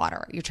drink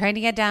water. You're trying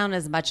to get down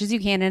as much as you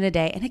can in a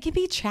day, and it can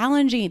be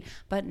challenging,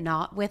 but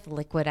not with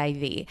Liquid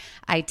IV.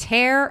 I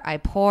tear, I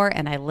pour,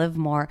 and I live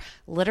more.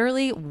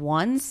 Literally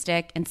one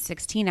stick and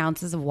 16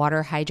 ounces of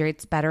water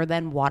hydrates better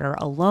than water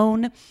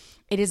alone.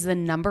 It is the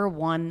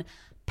 #1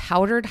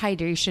 powdered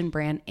hydration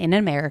brand in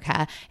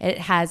America. It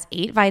has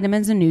 8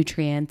 vitamins and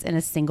nutrients in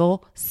a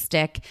single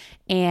stick,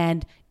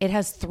 and it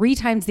has 3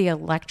 times the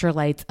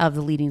electrolytes of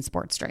the leading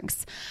sports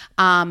drinks.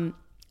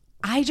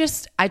 I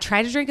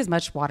try to drink as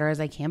much water as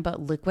I can, but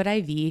Liquid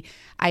IV,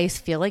 I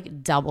feel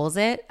like doubles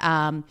it.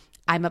 I'm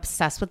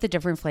obsessed with the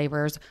different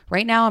flavors.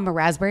 Right now, I'm a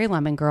raspberry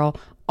lemon girl.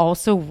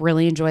 Also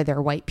really enjoy their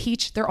white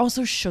peach. They're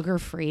also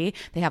sugar-free.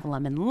 They have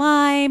lemon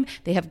lime.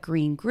 They have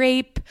green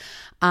grape.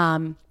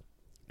 And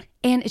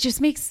it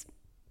just makes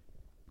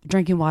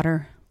drinking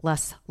water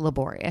less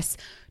laborious.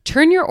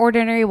 Turn your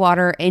ordinary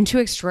water into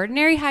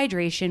extraordinary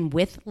hydration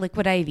with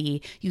Liquid IV.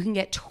 You can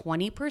get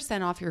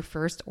 20% off your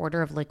first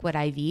order of Liquid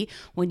IV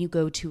when you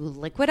go to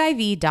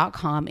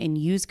liquidiv.com and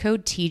use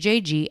code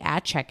TJG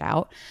at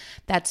checkout.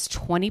 That's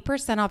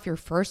 20% off your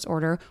first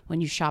order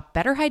when you shop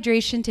Better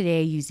Hydration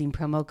today using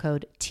promo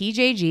code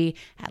TJG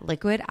at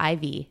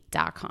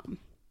liquidiv.com.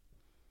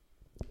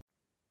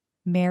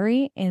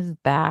 Mary is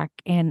back,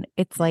 and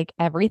it's like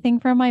everything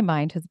from my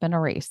mind has been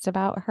erased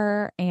about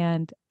her.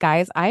 And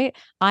guys, I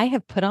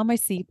have put on my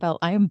seatbelt.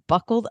 I am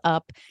buckled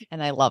up,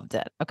 and I loved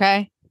it.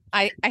 Okay.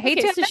 I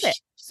hate to admit it.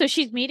 So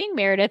she's meeting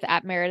Meredith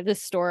at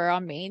Meredith's store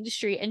on Main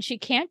Street, and she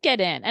can't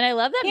get in. And I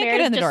love that Can't Meredith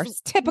get in the just, door.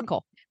 It's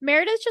typical.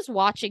 Meredith's just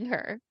watching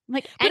her.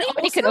 Like But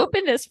anybody also, could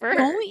open this for her.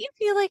 Don't you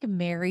feel like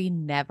Mary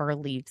never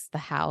leaves the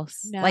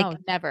house? No, like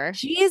never.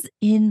 She is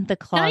in the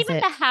closet. Not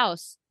even the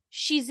house.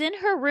 She's in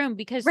her room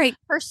because Right.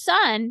 her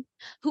son,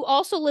 who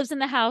also lives in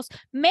the house,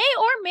 may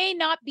or may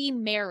not be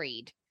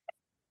married.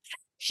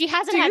 She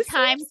hasn't had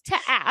time to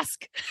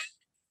ask.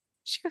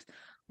 She goes,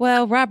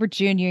 well, Robert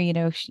Jr.,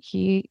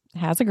 he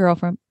has a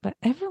girlfriend, but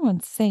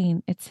everyone's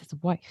saying it's his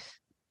wife.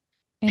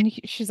 And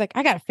she's like,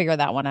 I got to figure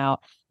that one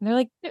out. And they're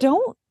like,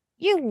 don't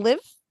you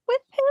live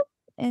with him?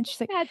 And she's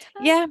like,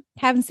 yeah,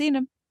 haven't seen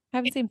him.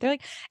 They're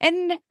like,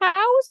 and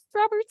how's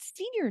Robert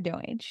Sr.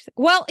 doing? She's like,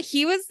 well,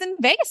 he was in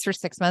Vegas for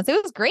 6 months.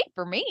 It was great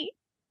for me.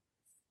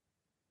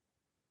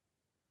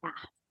 Yeah.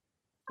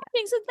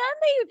 So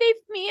then they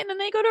meet, and then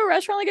they go to a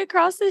restaurant like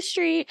across the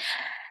street.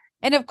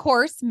 And of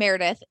course,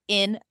 Meredith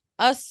in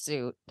a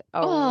suit.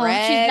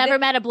 She's never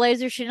met a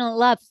blazer she didn't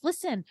love.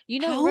 Listen,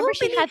 remember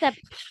she had that.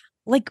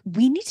 Like,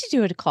 we need to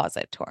do a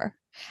closet tour.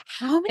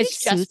 How many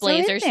It's suits just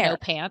blazers, are in there? no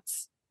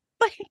pants.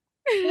 Like,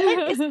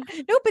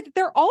 no, but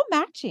they're all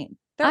matching.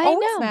 They're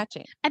always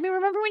matching. I mean,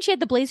 remember when she had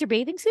the blazer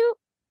bathing suit?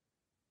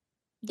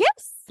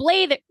 Yes.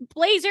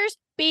 Blazers,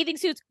 bathing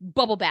suits,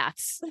 bubble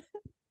baths.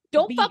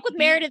 Don't fuck with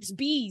Meredith's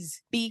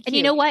bees. Be cute. And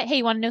you know what? Hey,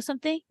 you want to know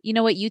something? You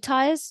know what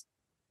Utah is?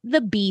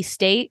 the bee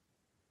state.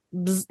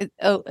 Bzz.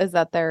 Oh, is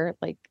that their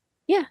like?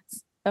 Yeah.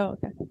 Oh,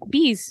 okay.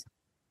 Bees.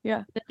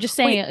 Yeah. Just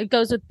saying it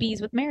goes with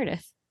bees with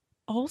Meredith.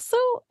 Also,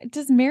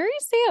 does Mary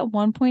say at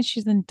one point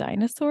she's in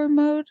dinosaur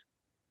mode?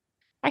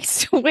 I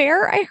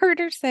swear I heard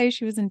her say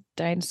she was in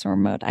dinosaur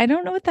mode. I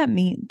don't know what that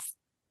means.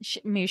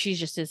 Maybe she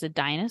just is a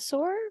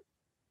dinosaur.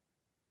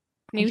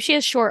 Maybe she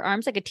has short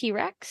arms like a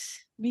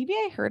T-Rex. Maybe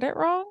I heard it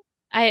wrong.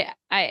 I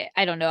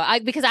don't know.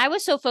 Because I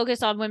was so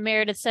focused on when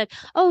Meredith said,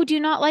 "Oh, do you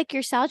not like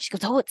your salad?" She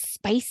goes, "Oh, it's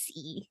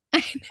spicy,"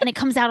 and it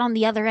comes out on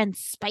the other end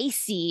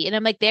spicy. And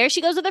I'm like, there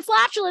she goes with her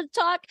flatulence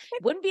talk.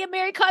 Wouldn't be a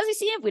Mary Cosby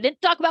scene if we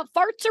didn't talk about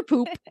farts or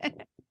poop.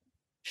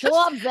 She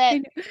loves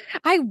it.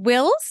 I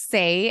will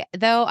say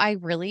though, I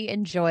really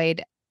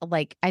enjoyed.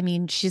 Like, I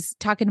mean, she's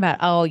talking about,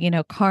 oh,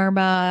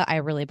 karma. I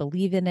really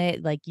believe in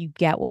it. Like, you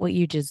get what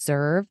you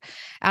deserve.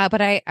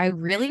 But I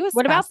really was.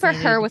 What about for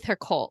her with her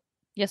cult?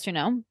 Yes or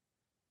no?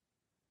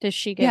 Does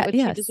she get what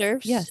she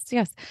deserves? Yes.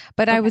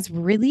 But okay. I was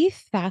really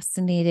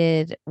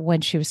fascinated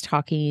when she was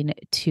talking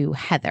to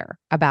Heather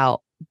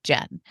about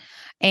Jen.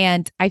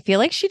 And I feel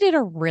like she did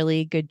a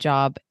really good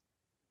job,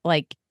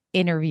 like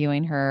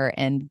interviewing her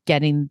and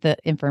getting the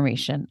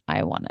information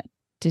I wanted.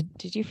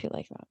 Did you feel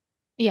like that?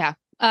 Yeah.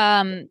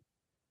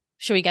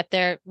 Should we get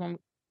there when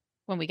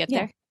we get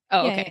there?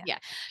 Oh, okay. Yeah.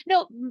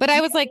 No, but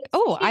I was like,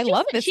 oh, I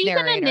love this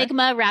narrator. She's an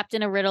enigma wrapped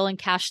in a riddle and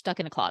Cash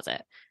stuck in a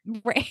closet.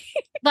 Right.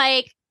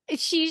 Like,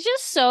 she's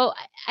just so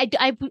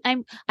I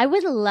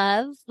would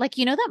love, like,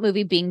 that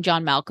movie Being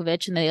John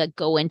Malkovich, and they like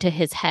go into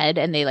his head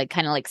and they like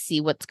kind of like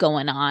see what's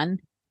going on.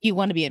 You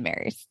want to be in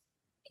Mary's?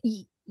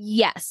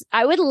 Yes,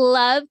 I would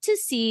love to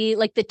see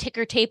like the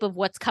ticker tape of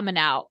what's coming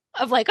out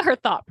of like her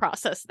thought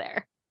process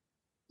there.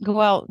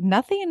 Well,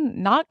 not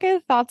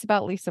good thoughts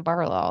about Lisa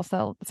Barlow. So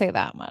I'll say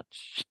that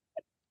much.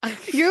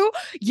 You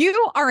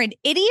are an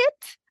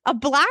idiot, a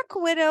black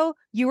widow.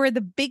 You are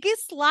the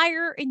biggest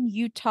liar in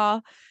Utah.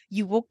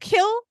 You will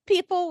kill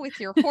people with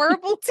your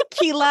horrible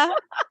tequila.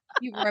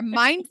 You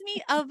remind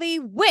me of a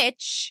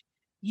witch.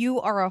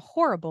 You are a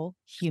horrible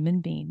human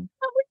being.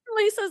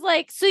 Lisa's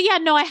like, so yeah,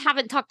 no, I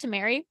haven't talked to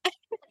Mary.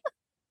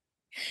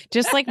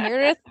 Just like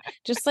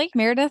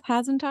Meredith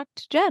hasn't talked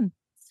to Jen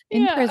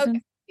in prison.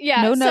 Okay.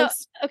 Yeah. No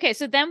notes. Okay.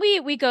 So then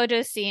we go to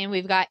a scene.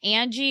 We've got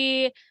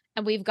Angie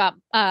and we've got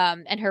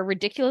and her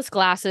ridiculous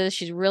glasses.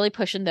 She's really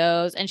pushing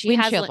those, and she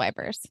windshield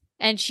wipers.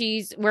 And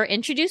we're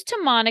introduced to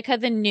Monica,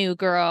 the new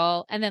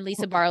girl, and then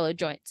Lisa Barlow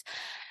joins.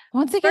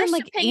 Once again,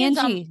 like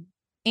Angie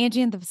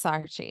and the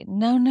Versace.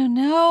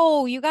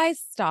 No. You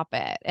guys stop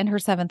it. And her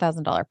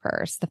 $7,000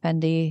 purse, the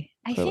Fendi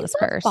clueless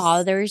purse. What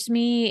bothers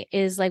me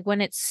is like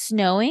when it's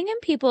snowing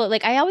and people,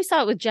 like, I always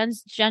thought with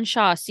Jen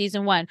Shaw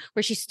season 1,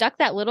 where she stuck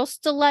that little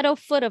stiletto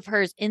foot of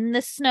hers in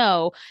the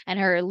snow and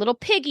her little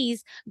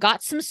piggies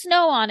got some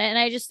snow on it. And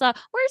I just thought,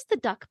 where's the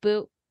duck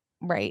boot?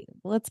 Right.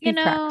 Let's be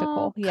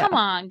practical. Yeah. Come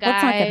on, guys.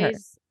 Let's not get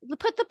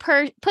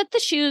hurt. Put the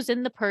shoes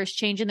in the purse,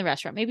 change in the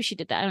restaurant. Maybe she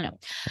did that. I don't know.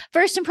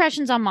 First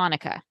impressions on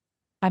Monica.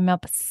 I'm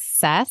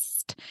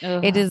obsessed.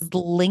 Ugh. It is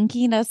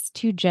linking us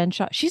to Jen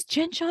Shaw. She's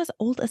Jen Shaw's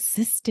old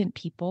assistant,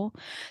 people.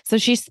 So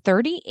she's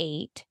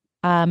 38,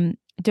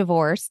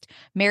 divorced,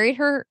 married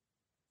her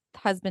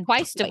husband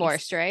twice.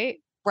 Divorced, right?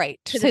 Right.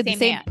 To the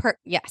same man.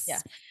 Yes. Yeah.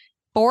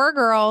 4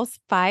 girls,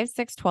 5,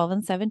 6, 12,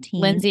 and 17.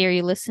 Lindsay, are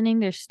you listening?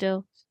 There's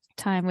still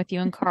time with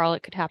you and Carl.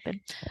 It could happen.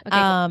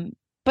 Okay.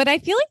 But I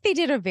feel like they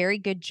did a very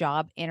good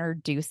job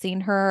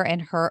introducing her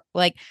and her,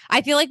 like,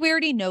 I feel like we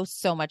already know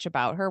so much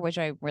about her, which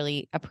I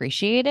really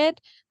appreciated.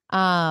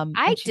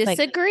 I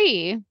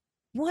disagree. Like,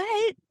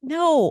 what?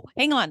 No,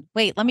 hang on.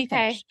 Wait, let me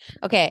finish.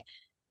 Okay.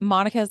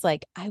 Monica's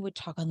like, I would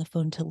talk on the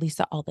phone to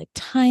Lisa all the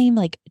time.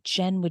 Like,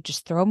 Jen would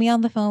just throw me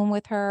on the phone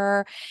with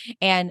her.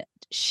 And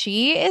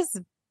she's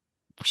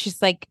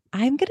like,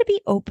 I'm going to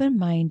be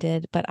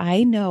open-minded, but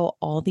I know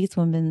all these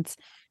women's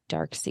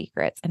dark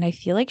secrets. And I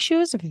feel like she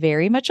was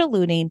very much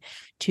alluding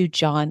to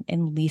John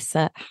and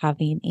Lisa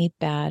having a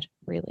bad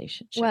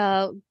relationship.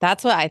 Well,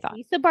 that's what I thought.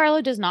 Lisa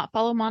Barlow does not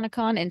follow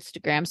Monica on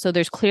Instagram, so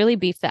there's clearly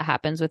beef that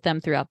happens with them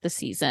throughout the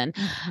season.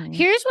 Mm-hmm.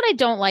 Here's what I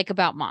don't like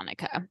about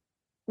Monica.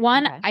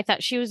 1, I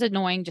thought she was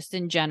annoying just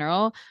in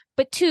general,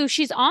 but 2,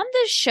 she's on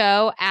the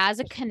show as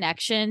a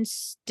connection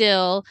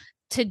still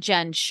to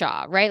Jen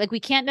Shaw, right? Like, we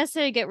can't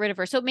necessarily get rid of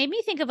her. So it made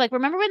me think of, like,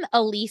 remember when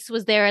Elise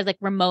was there as like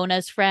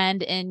Ramona's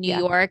friend in New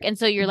York? And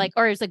so you're like,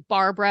 or it's like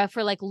Barbara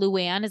for like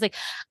Luann is like,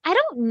 I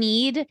don't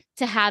need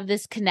to have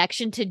this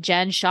connection to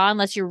Jen Shaw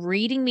unless you're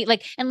reading me,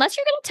 like, unless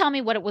you're going to tell me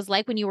what it was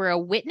like when you were a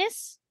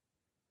witness.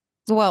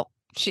 Well,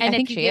 I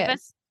think she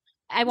is.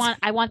 I want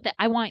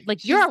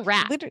like, you're a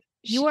rat.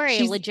 You are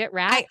a legit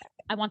rat.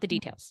 I want the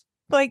details.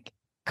 Like,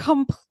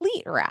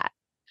 complete rat.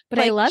 But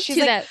like, I love to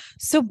that.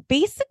 So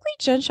basically,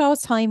 Jen Shaw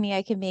was telling me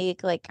I can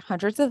make like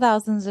hundreds of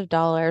thousands of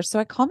dollars. So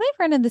I called my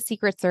friend in the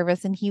Secret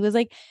Service and he was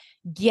like,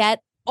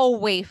 get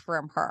away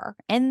from her.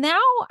 And now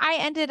I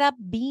ended up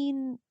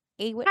being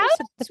a witness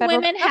to the How federal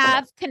women government.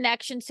 have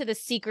connections to the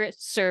Secret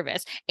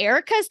Service?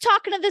 Erica's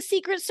talking to the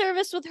Secret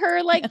Service with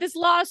her, like this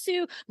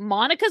lawsuit.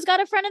 Monica's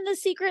got a friend in the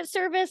Secret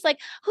Service. Like,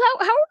 how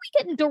are we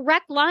getting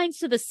direct lines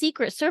to the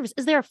Secret Service?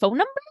 Is there a phone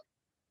number?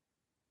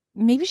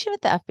 Maybe she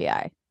with the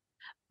FBI.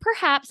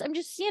 Perhaps. I'm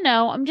just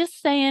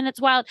saying it's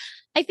wild.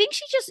 I think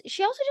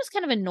she also just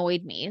kind of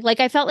annoyed me. Like,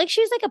 I felt like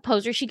she was like a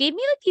poser. She gave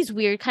me like these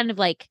weird kind of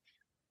like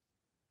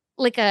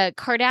a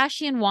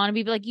Kardashian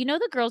wannabe, but like,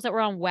 the girls that were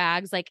on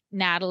Wags, like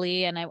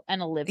Natalie and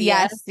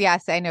Olivia.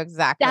 Yes, I know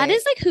exactly. That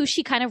is like who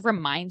she kind of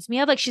reminds me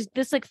of. Like, she's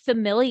this like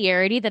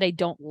familiarity that I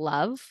don't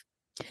love.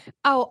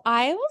 Oh,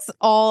 I was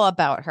all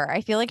about her.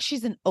 I feel like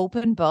she's an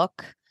open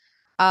book.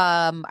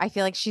 I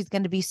feel like she's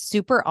going to be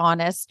super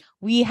honest.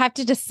 We have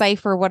to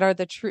decipher what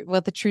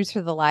the truths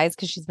or the lies,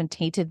 because she's been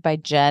tainted by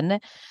Jen.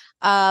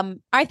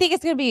 I think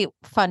it's going to be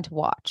fun to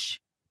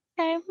watch.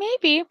 Okay,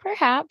 maybe,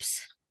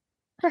 perhaps.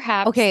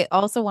 Okay.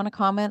 Also want to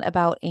comment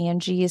about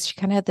Angie's. She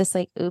kind of had this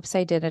like, oops,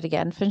 I did it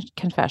again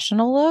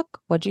confessional look.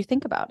 What do you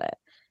think about it?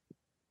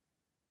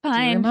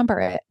 Fine. Do you remember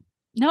it?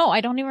 No,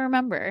 I don't even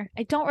remember.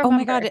 I don't remember. Oh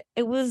my God.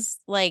 It was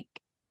like,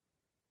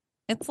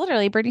 it's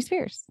literally Britney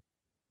Spears.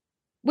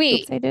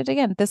 Wait. Oops, I did it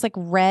again. This like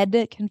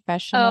red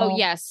confessional. Oh,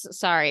 yes.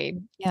 Sorry.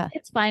 Yeah.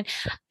 It's fine.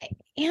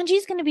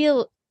 Angie's going to be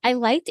I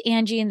liked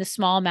Angie in the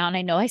small amount.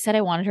 I know I said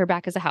I wanted her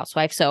back as a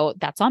housewife, so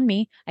that's on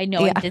me. I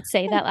know I did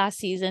say that last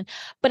season,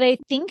 but I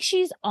think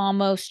she's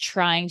almost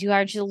trying too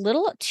hard. She's a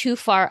little too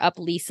far up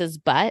Lisa's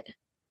butt.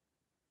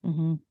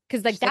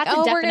 Because like, that's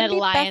a definite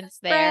alliance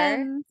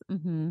there.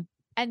 Mm-hmm.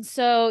 And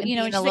so, and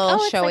she's a little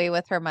showy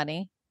with her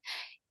money.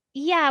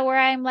 Yeah, where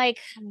I'm like,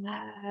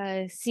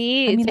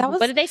 see, I mean,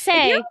 what did they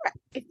say?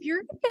 If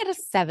you're gonna get a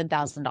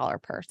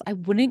 $7,000 purse, I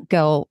wouldn't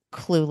go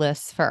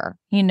clueless fur,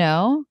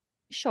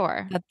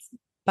 Sure.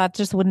 That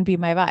just wouldn't be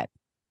my vibe.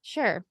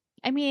 Sure.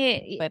 I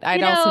mean, but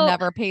I'd also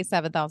never pay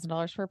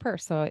 $7,000 for a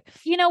purse. So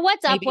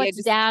what's up,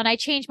 what's down? I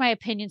change my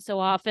opinion so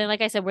often.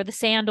 Like I said, we're the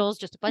sandals,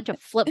 just a bunch of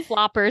flip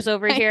floppers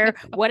over here.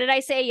 What did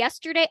I say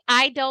yesterday?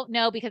 I don't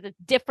know, because it's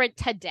different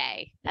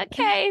today.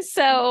 Okay,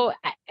 so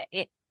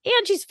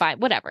Angie's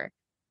fine. Whatever.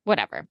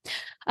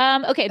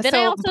 Okay. Then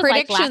I also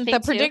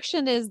the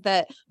prediction is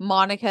that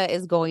Monica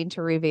is going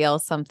to reveal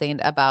something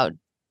about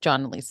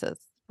John and Lisa's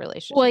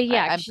relationship. Well,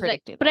 yeah, I'm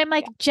predicting. But I'm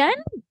like, Jen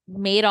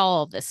made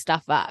all of this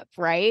stuff up,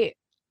 right?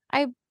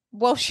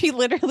 She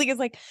literally is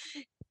like,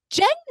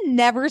 Jen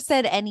never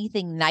said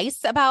anything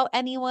nice about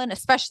anyone,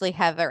 especially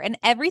Heather, and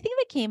everything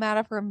that came out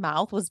of her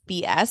mouth was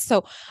BS.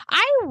 So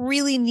I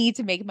really need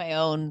to make my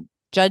own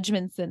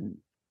judgments and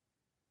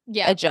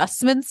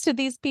adjustments to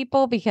these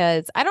people,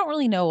 because I don't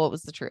really know what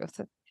was the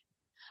truth.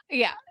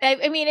 Yeah.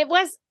 I mean,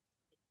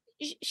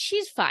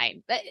 she's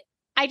fine.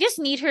 I just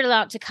need her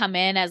to come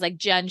in as like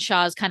Jen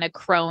Shah's kind of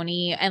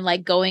crony and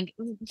like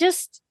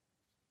just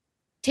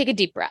take a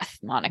deep breath,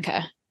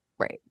 Monica.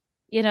 Right.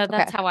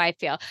 That's how I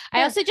feel.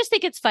 I also just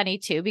think it's funny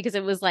too, because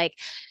it was like,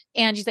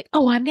 Angie's like,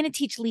 oh, I'm going to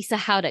teach Lisa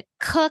how to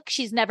cook.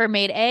 She's never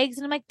made eggs.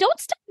 And I'm like, don't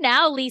stop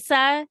now,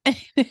 Lisa.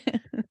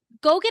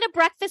 Go get a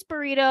breakfast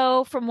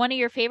burrito from one of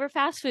your favorite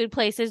fast food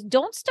places.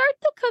 Don't start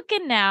the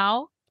cooking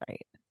now.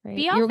 Right.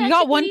 You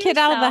got one kid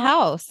out of the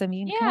house. I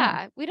mean,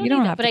 yeah, we don't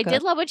need that. But I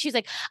did love what she's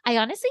like. I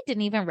honestly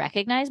didn't even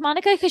recognize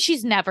Monica, because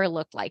she's never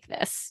looked like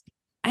this.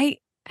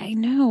 I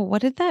know.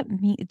 What did that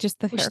mean? Just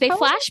the hair They color?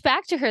 flash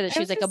back to her that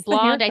she's like a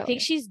blonde. I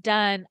think she's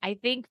done. I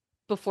think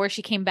before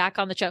she came back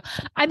on the show.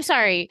 I'm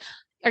sorry.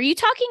 Are you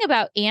talking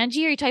about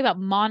Angie, or are you talking about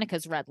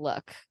Monica's red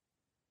look?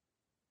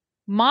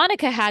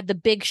 Monica had the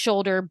big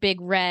shoulder,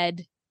 big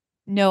red.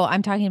 No,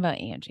 I'm talking about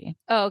Angie.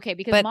 Oh, okay.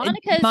 Because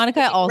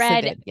Monica also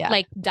red, did,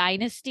 like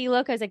dynasty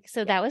look. I was like,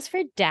 so that was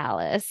for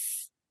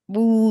Dallas.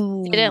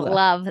 Ooh, didn't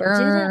love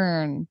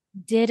burn.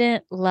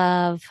 Didn't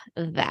love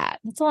that.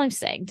 That's all I'm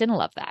saying. Didn't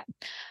love that.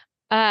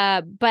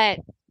 But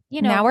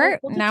now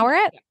we're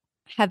at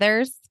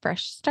Heather's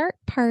fresh start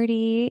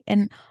party,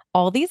 and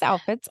all these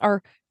outfits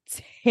are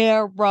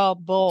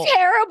terrible.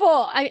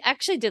 I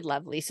actually did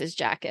love Lisa's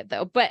jacket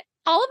though, but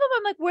all of them,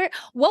 I'm like,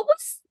 what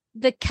was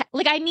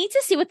I need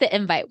to see what the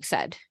invite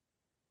said.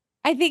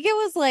 I think it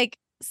was like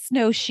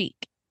snow chic.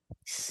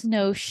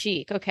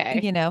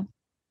 Okay.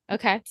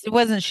 Okay. It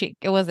wasn't chic.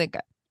 It wasn't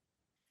good.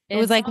 It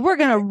was like, we're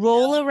going to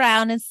roll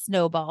around and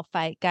snowball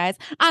fight, guys.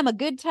 I'm a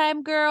good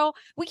time girl.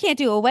 We can't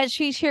do a wet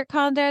t-shirt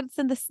contest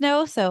in the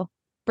snow, so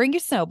bring your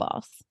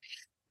snowballs.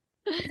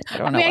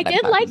 I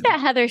did like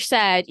that Heather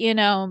said,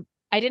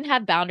 I didn't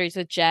have boundaries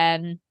with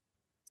Jen.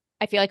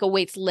 I feel like a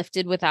weight's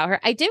lifted without her.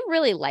 I did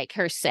really like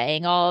her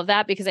saying all of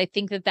that, because I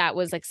think that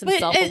was like some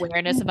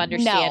self-awareness of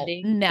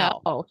understanding.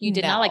 No. Oh, you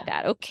did not like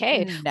that.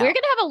 Okay. No. We're going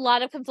to have a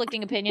lot of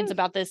conflicting opinions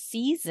about this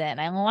season.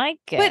 I like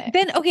it. But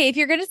then, okay, if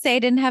you're going to say I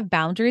didn't have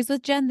boundaries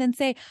with Jen, then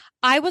say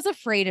I was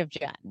afraid of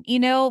Jen.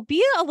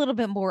 Be a little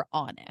bit more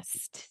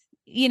honest.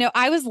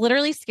 I was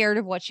literally scared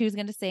of what she was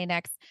going to say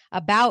next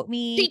about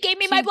me. She gave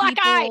me my black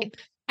eye.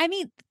 I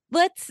mean,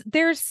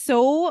 there's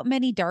so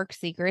many dark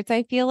secrets,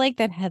 I feel like,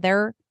 that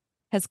Heather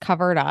has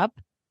covered up.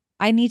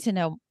 I need to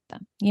know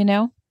them,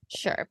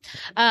 Sure.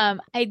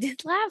 I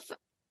did laugh.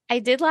 I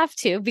did laugh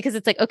too, because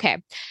it's like,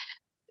 okay,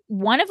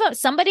 one of them,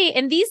 somebody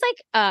in these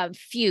like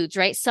feuds,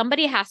 right?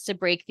 Somebody has to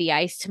break the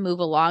ice to move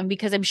along,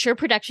 because I'm sure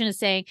production is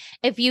saying,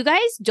 if you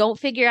guys don't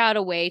figure out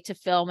a way to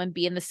film and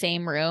be in the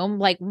same room,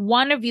 like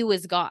one of you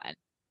is gone.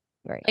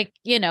 Right. Like,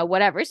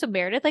 whatever. So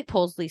Meredith like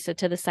pulls Lisa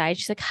to the side.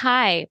 She's like,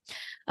 hi,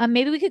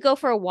 maybe we could go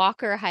for a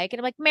walk or a hike. And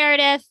I'm like,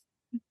 Meredith,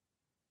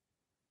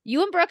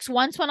 you and Brooks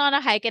once went on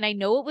a hike, and I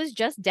know it was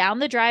just down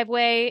the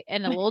driveway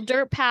and a little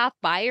dirt path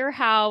by your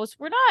house.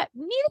 Neither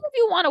of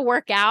you want to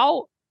work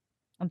out.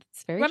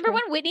 Remember true.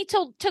 when Whitney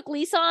took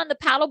Lisa on the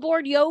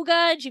paddleboard yoga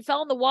and she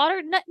fell in the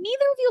water? Neither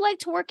of you like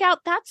to work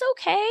out. That's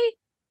okay.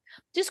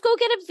 Just go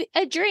get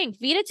a drink,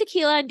 Vita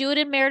Tequila, and do it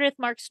in Meredith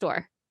Mark's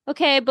store.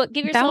 Okay, but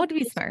give yourself that would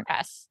be smart.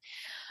 Press.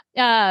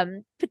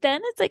 But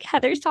then it's like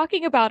Heather's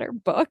talking about her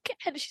book,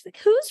 and she's like,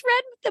 "Who's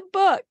read the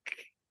book?"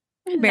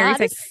 And Mary's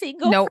not like, a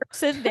single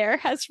person there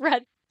has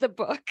read the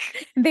book.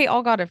 They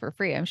all got it for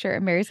free, I'm sure.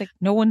 And Mary's like,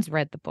 no one's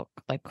read the book.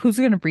 Like, who's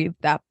going to read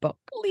that book?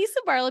 Lisa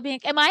Barlow being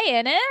like, am I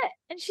in it?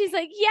 And she's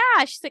like,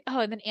 yeah. She's like,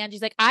 oh, and then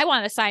Angie's like, I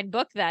want a signed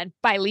book then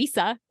by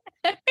Lisa.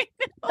 And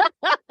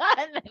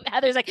then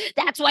Heather's like,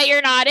 that's why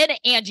you're not in it,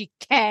 Angie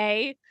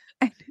K.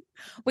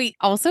 Wait,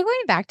 also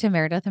going back to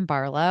Meredith and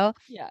Barlow,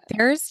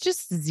 there's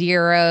just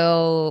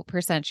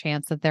 0%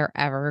 chance that they're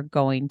ever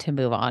going to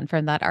move on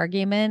from that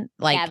argument.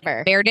 Like,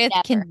 Meredith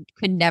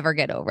could never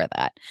get over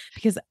that,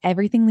 because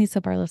everything Lisa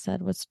Barlow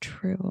said was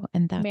true,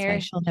 and that's why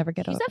she'll never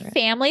get over it. She's a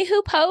family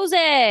who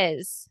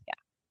poses.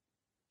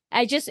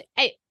 Yeah.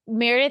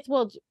 Meredith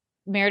will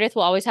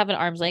always have an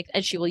arm's length,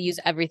 and she will use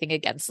everything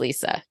against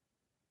Lisa.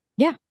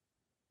 Yeah.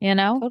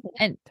 Totally.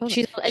 And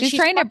she's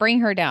trying to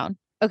bring her down.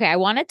 Okay, I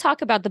want to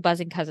talk about the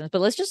buzzing cousins, but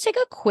let's just take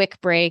a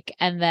quick break,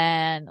 and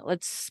then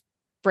let's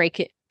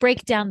break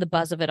down the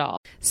buzz of it all.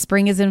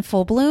 Spring is in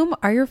full bloom.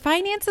 Are your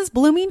finances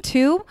blooming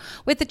too?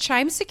 With the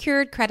Chime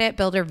Secured Credit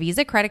Builder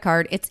Visa credit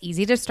card, it's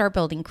easy to start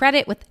building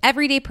credit with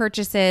everyday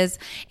purchases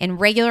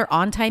and regular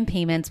on-time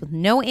payments with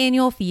no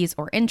annual fees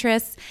or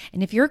interest.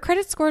 And if your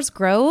credit scores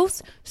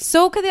grows,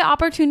 so could the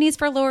opportunities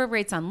for lower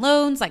rates on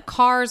loans like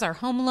cars or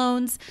home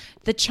loans.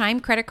 The Chime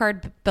Credit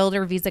Card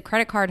Builder Visa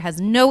credit card has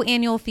no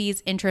annual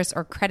fees, interest,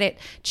 or credit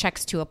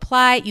checks to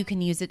apply. You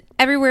can use it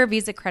everywhere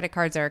Visa credit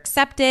cards are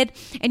accepted,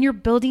 and you're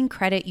building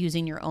credit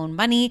using your own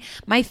money.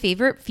 My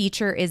favorite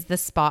feature is the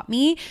Spot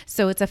Me.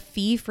 So it's a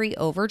fee-free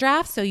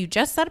overdraft. So you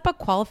just set up a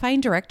qualifying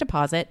direct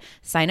deposit,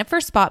 sign up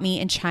for Spot Me,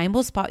 and Chime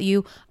will spot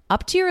you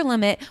up to your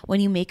limit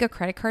when you make a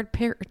credit card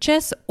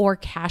purchase or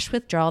cash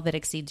withdrawal that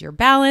exceeds your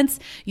balance.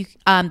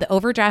 The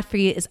overdraft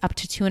fee is up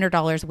to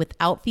 $200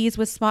 without fees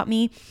with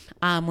SpotMe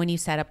when you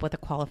set up with a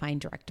qualifying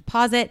direct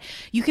deposit.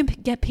 You can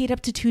get paid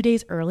up to 2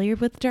 days earlier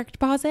with direct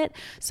deposit.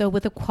 So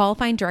with a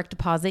qualifying direct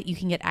deposit, you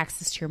can get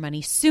access to your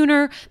money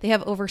sooner. They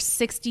have over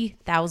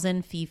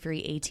 60,000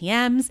 fee-free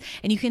ATMs,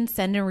 and you can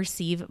send and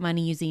receive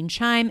money using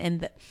Chime.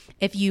 And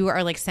if you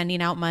are like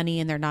sending out money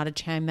and they're not a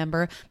Chime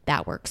member,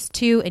 that works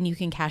too. And you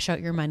can cash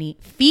out your money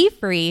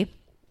fee-free.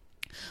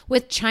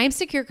 With Chime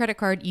Secure Credit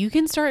Card, you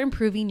can start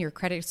improving your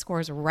credit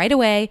scores right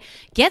away.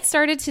 Get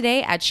started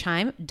today at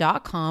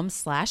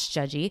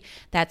chime.com/judgy.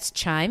 That's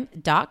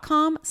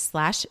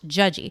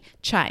chime.com/judgy.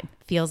 Chime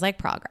feels like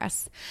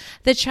progress.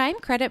 The Chime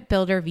Credit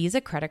Builder Visa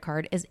credit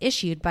card is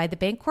issued by the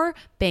Bancorp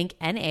Bank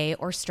N.A.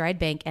 or Stride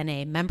Bank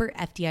N.A. member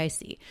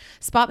FDIC.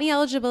 SpotMe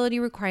eligibility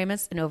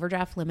requirements and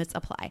overdraft limits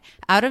apply.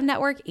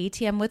 Out-of-network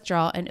ATM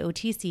withdrawal and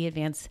OTC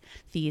advance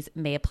fees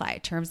may apply.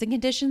 Terms and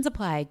conditions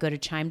apply. Go to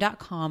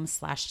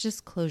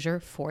chime.com/disclosure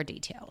for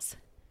details.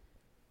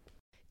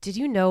 Did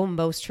you know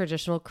most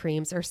traditional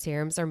creams or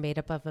serums are made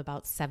up of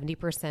about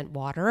 70%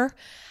 water?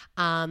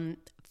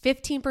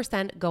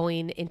 15%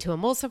 going into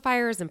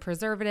emulsifiers and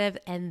preservative,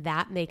 and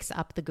that makes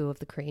up the goo of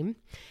the cream.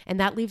 And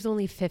that leaves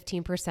only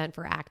 15%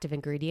 for active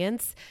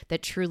ingredients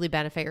that truly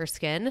benefit your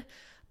skin.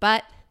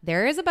 But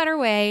there is a better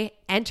way.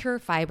 Enter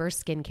Fiber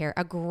Skincare,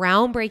 a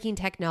groundbreaking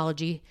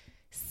technology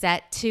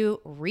set to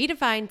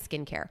redefine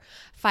skincare.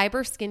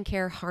 Fiber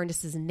Skincare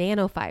harnesses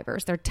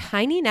nanofibers. They're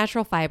tiny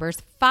natural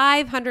fibers,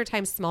 500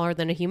 times smaller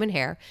than a human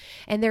hair.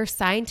 And their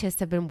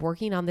scientists have been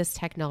working on this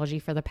technology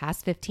for the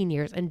past 15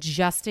 years, and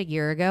just a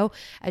year ago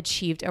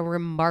achieved a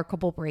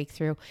remarkable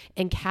breakthrough,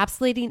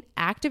 encapsulating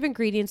active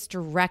ingredients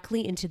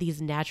directly into these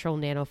natural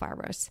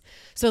nanofibers.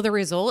 So the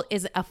result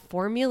is a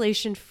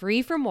formulation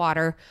free from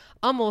water,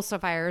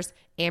 emulsifiers,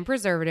 and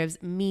preservatives,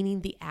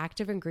 meaning the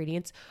active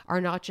ingredients are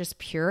not just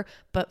pure,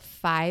 but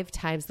 5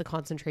 times the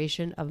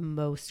concentration of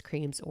most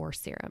creams or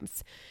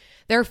serums.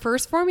 Their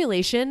first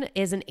formulation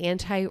is an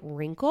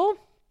anti-wrinkle,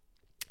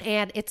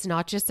 and it's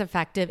not just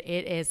effective,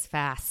 it is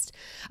fast.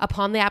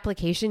 Upon the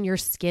application, your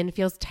skin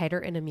feels tighter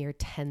in a mere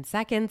 10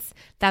 seconds.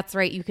 That's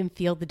right, you can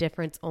feel the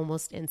difference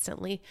almost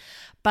instantly.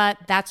 But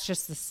that's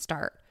just the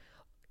start.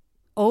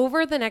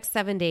 Over the next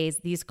 7 days,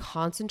 these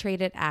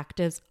concentrated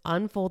actives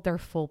unfold their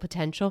full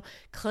potential,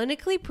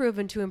 clinically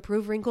proven to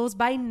improve wrinkles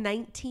by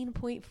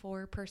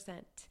 19.4%.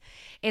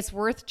 It's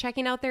worth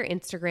checking out their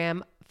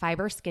Instagram,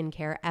 Fiber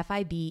Skincare,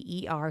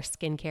 Fiber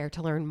Skincare,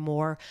 to learn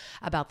more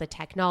about the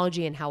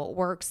technology and how it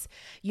works.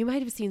 You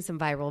might have seen some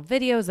viral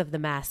videos of the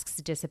mask's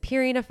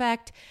disappearing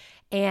effect,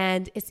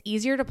 and it's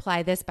easier to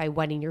apply this by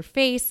wetting your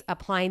face,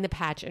 applying the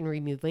patch, and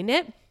removing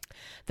it.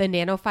 The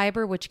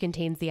nanofiber, which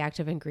contains the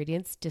active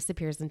ingredients,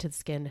 disappears into the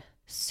skin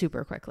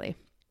super quickly.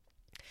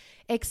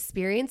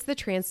 Experience the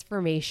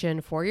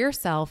transformation for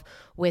yourself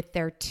with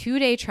their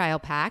 2-day trial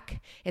pack.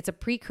 It's a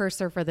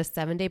precursor for the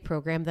 7-day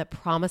program that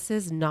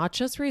promises not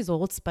just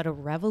results, but a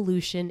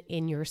revolution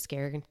in your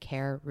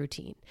skincare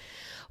routine.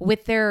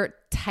 With their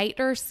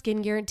tighter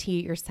skin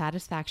guarantee, your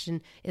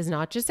satisfaction is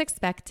not just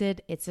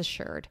expected, it's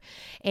assured.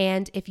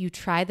 And if you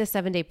try the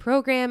 7-day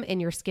program and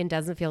your skin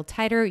doesn't feel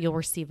tighter, you'll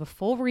receive a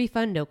full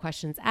refund, no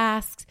questions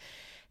asked.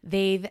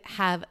 They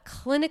have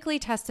clinically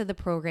tested the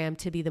program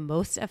to be the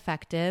most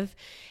effective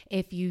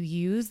if you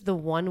use the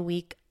 1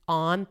 week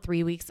on,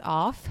 3 weeks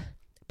off.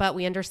 But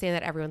we understand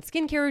that everyone's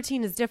skincare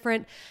routine is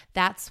different.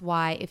 That's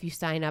why if you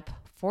sign up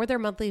for their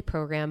monthly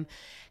program,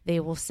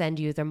 they will send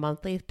you their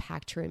monthly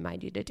pack to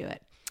remind you to do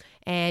it.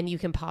 And you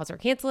can pause or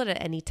cancel it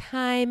at any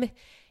time,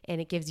 and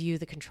it gives you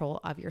the control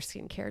of your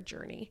skincare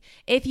journey.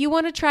 If you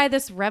want to try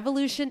this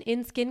revolution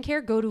in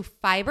skincare, go to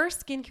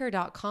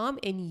fiberskincare.com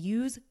and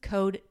use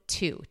code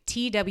 2,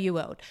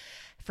 TWO,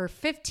 for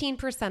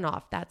 15%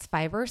 off. That's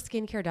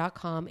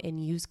fiberskincare.com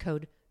and use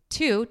code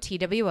 2,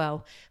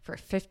 TWO, for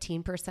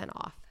 15%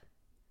 off.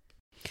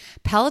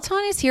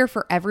 Peloton is here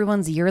for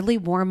everyone's yearly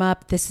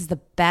warm-up. This is the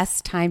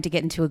best time to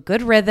get into a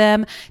good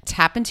rhythm,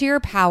 tap into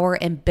your power,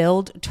 and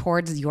build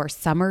towards your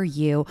summer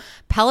you.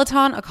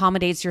 Peloton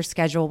accommodates your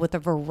schedule with a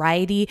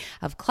variety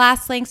of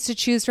class lengths to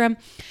choose from.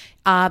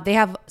 They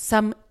have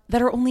some that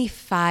are only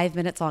 5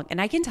 minutes long.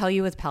 And I can tell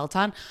you with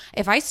Peloton,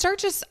 if I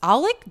start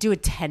I'll do a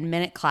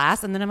 10-minute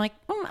class and then I'm like,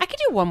 I could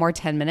do one more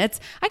 10 minutes.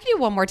 I could do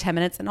one more 10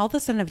 minutes. And all of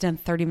a sudden I've done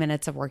 30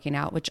 minutes of working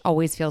out, which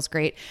always feels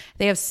great.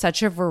 They have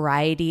such a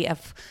variety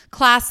of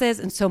classes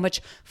and so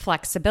much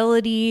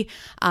flexibility.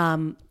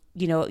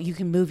 You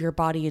can move your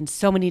body in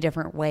so many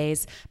different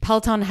ways.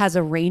 Peloton has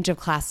a range of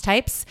class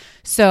types.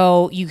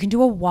 So you can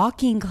do a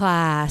walking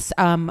class.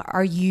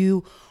 Are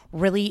you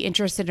really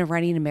interested in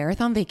running a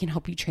marathon? They can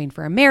help you train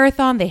for a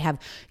marathon. They have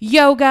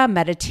yoga,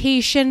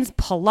 meditations,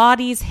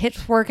 Pilates,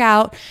 HIIT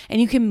workout,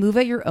 and you can move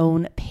at your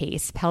own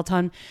pace.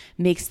 Peloton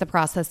makes the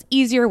process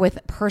easier with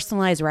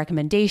personalized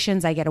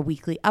recommendations. I get a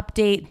weekly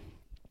update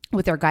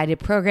with their guided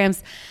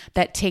programs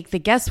that take the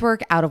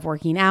guesswork out of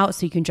working out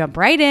so you can jump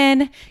right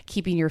in,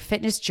 keeping your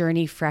fitness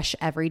journey fresh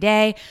every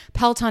day.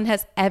 Peloton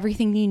has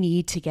everything you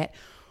need to get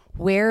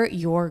where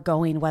you're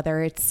going,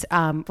 whether it's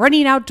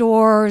running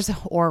outdoors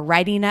or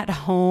riding at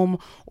home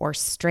or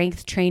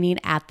strength training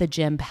at the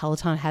gym.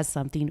 Peloton has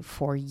something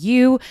for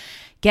you.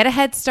 Get a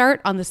head start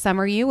on the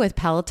summer you with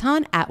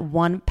Peloton at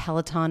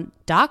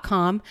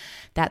onepeloton.com.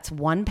 That's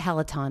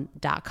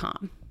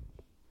onepeloton.com.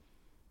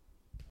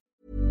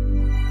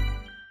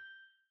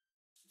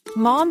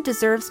 Mom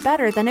deserves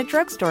better than a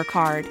drugstore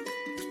card.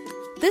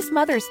 This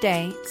Mother's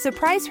Day,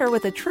 surprise her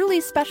with a truly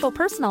special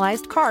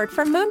personalized card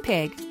from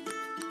Moonpig.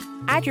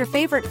 Add your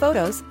favorite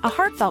photos, a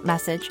heartfelt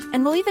message,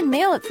 and we'll even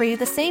mail it for you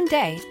the same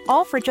day,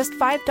 all for just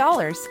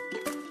 $5.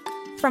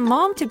 From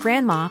mom to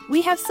grandma,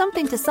 we have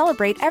something to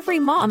celebrate every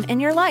mom in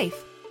your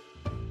life.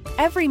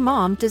 Every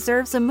mom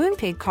deserves a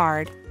Moonpig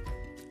card.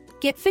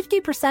 Get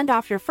 50%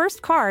 off your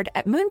first card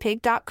at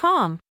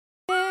moonpig.com.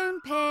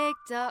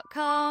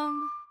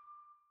 Moonpig.com.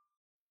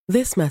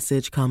 This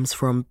message comes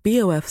from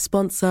BOF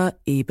sponsor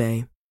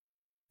eBay.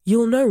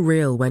 You'll know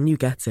real when you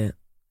get it.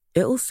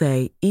 It'll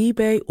say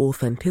eBay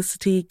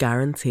Authenticity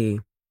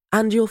Guarantee.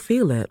 And you'll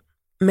feel it.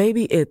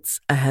 Maybe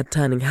it's a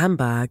head-turning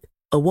handbag,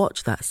 a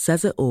watch that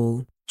says it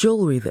all,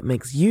 jewelry that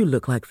makes you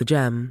look like the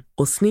gem,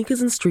 or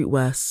sneakers and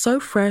streetwear so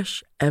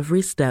fresh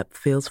every step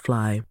feels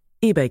fly.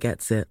 eBay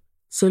gets it.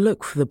 So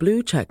look for the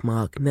blue check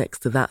mark next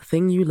to that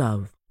thing you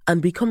love.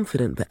 And be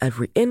confident that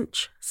every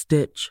inch,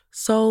 stitch,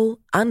 sole,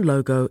 and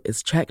logo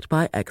is checked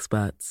by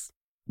experts.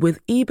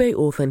 With eBay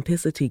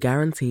Authenticity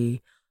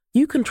Guarantee,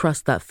 you can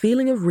trust that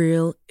feeling of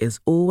real is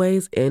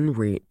always in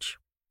reach.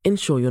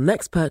 Ensure your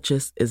next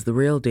purchase is the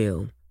real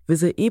deal.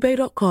 Visit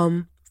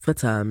ebay.com for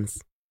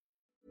terms.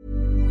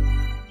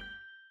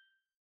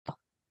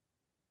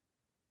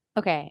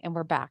 Okay, and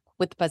we're back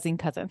with Buzzing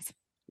Cousins.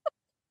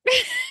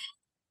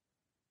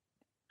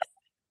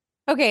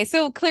 Okay,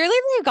 so clearly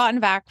they've gotten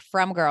back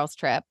from girls'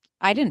 trip.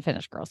 I didn't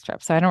finish girls'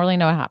 trip, so I don't really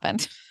know what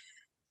happened.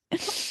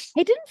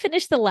 I didn't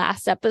finish the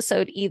last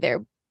episode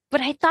either, but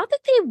I thought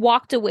that they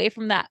walked away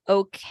from that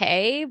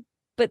okay,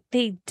 but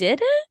they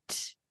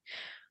didn't.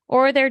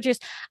 Or they're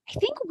just, I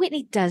think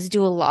Whitney does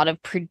do a lot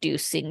of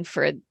producing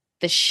for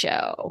the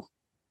show.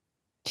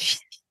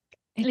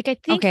 Like, I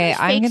think okay,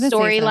 I'm going to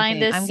storyline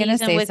this I'm going to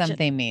say season,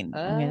 something mean.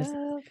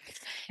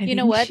 You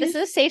know what? This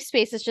is a safe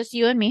space. It's just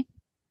you and me.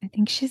 I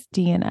think she's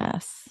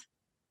DNS.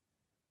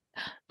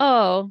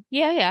 Oh,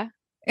 yeah.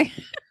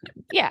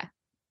 Yeah.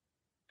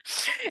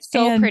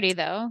 So pretty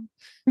though.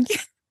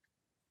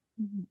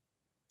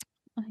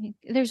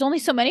 There's only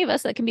so many of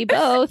us that can be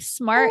both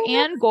smart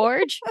and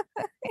gorge.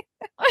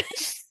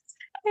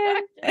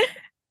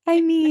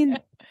 I mean,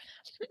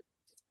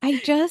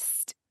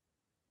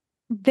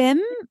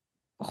 them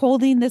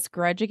holding this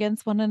grudge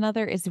against one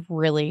another is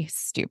really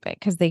stupid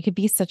because they could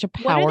be such a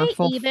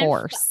powerful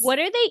force. What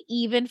are they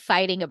even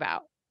fighting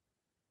about?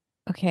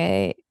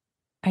 Okay.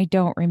 I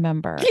don't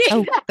remember.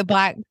 Oh, the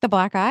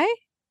black eye?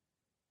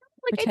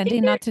 Like,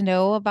 pretending not to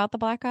know about the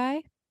black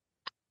eye?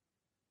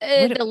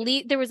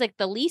 There was like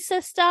the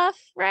Lisa stuff,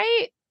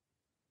 right?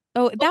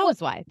 Oh, that was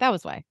why.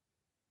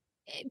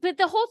 But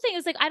the whole thing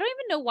is like, I don't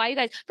even know why you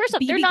guys. First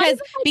off, they're not even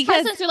like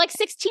cousins. They're like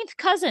 16th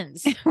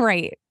cousins,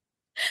 right?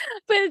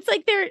 But it's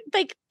like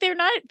they're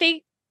not.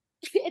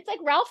 It's like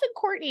Ralph and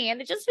Courtney,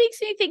 and it just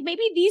makes me think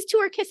maybe these two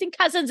are kissing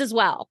cousins as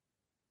well.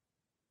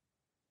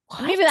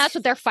 Maybe that's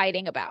what they're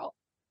fighting about.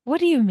 What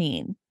do you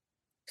mean?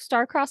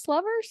 Star-crossed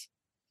lovers?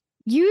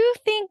 You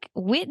think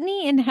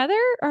Whitney and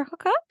Heather are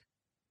hook up?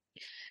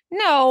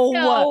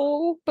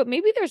 No, but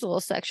maybe there's a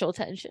little sexual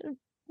tension.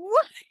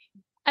 What?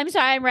 I'm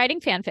sorry, I'm writing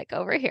fanfic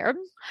over here.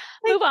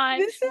 Move on.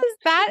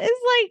 That is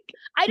like,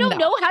 I don't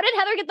know. How did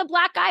Heather get the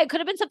black eye? It could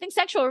have been something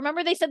sexual.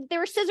 Remember, they said that they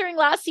were scissoring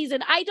last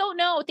season. I don't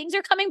know. Things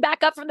are coming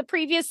back up from the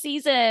previous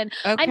season.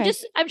 Okay.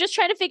 I'm just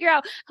trying to figure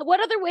out what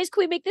other ways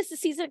can we make this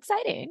season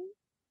exciting.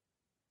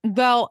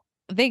 Well,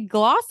 they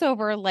gloss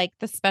over like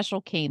the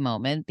Special K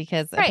moment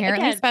because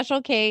apparently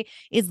Special K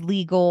is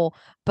legal,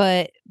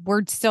 but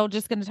we're still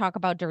just going to talk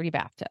about dirty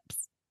bathtubs.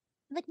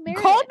 Like you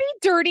called me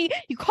dirty.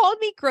 You called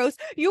me gross.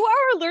 You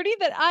are alluding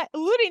that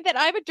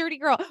I'm a dirty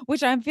girl,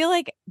 which I feel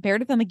like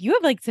Meredith. I'm like, you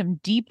have like some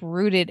deep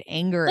rooted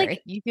anger.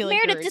 Like, you feel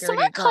Meredith, like did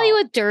someone call you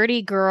a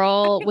dirty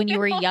girl when you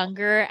were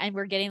younger and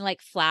we're getting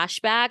like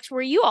flashbacks?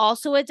 Were you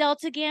also a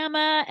Delta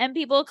Gamma and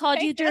people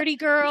called you dirty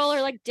girl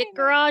or like Dick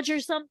Garage or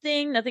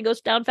something? Nothing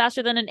goes down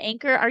faster than an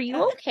anchor. Are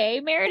you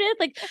okay, Meredith?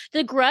 Like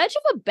the grudge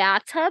of a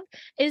bathtub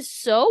is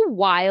so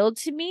wild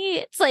to me.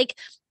 It's like,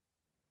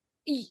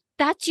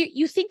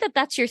 you think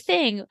that's your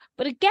thing,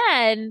 but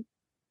again,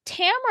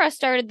 Tamara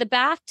started the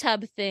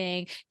bathtub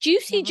thing.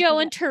 Juicy Joe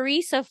and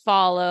Teresa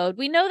followed.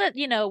 We know that,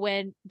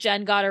 when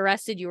Jen got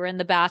arrested, you were in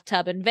the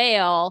bathtub in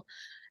Vale,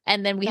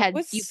 and then you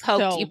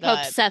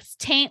poked Seth's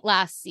taint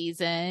last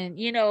season.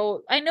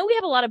 I know we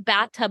have a lot of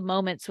bathtub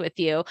moments with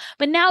you,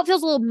 but now it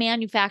feels a little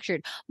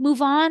manufactured.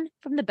 Move on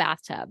from the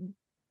bathtub.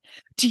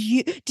 Do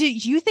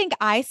you think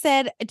I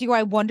said, do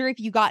I wonder if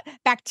you got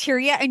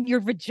bacteria in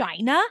your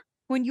vagina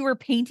when you were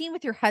painting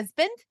with your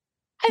husband?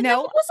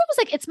 No, it was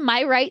like, it's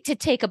my right to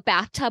take a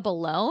bathtub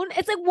alone.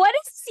 It's like, what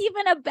is this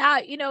even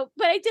about?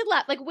 But I did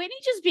laugh. Like Whitney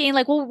just being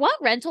like, well, what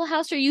rental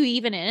house are you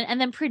even in? And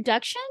then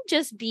production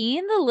just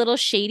being the little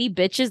shady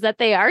bitches that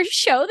they are,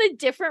 show the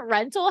different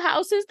rental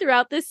houses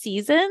throughout the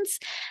seasons.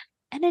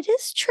 And it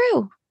is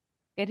true.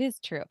 It is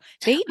true.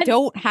 They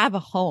don't have a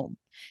home.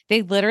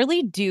 They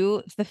literally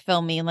do the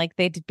filming. Like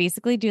they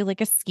basically do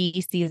like a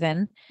ski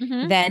season.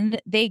 Mm-hmm. Then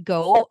they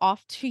go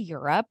off to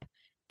Europe.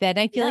 Then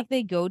I feel like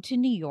they go to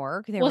New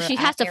York. She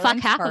has to fuck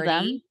half of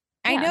them.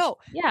 I know.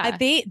 Yeah.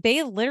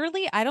 They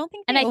literally, I don't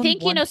think they own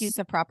one piece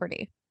of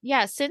property.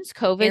 Yeah. Since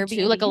COVID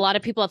too, like a lot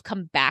of people have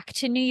come back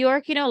to New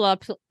York, a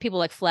lot of people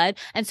like fled.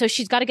 And so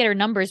she's got to get her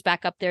numbers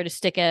back up there to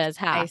stick it as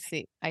half. I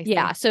see.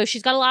 Yeah. So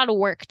she's got a lot of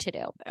work to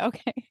do.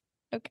 Okay.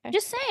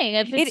 Just saying.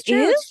 If it's true,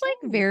 is it's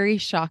like very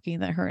shocking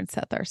that her and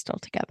Seth are still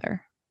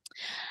together.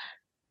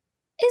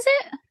 Is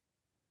it?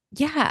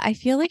 Yeah. I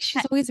feel like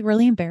she's always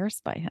really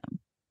embarrassed by him.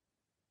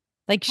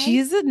 Like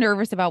she's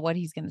nervous about what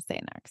he's going to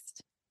say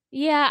next.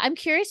 Yeah, I'm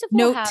curious if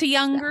note to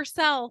younger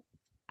self.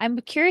 I'm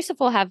curious if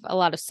we'll have a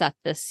lot of Seth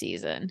this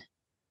season.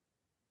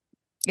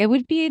 It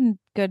would be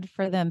good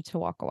for them to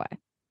walk away.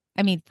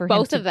 I mean, for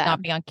both of them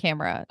not be on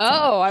camera.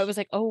 I was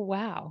like, oh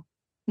wow.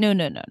 No.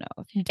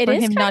 It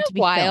is kind of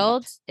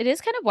wild. It is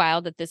kind of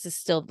wild that this is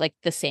still like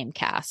the same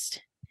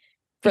cast.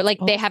 For like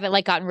they haven't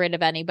like gotten rid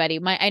of anybody.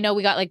 I know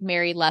we got like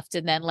Mary left,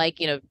 and then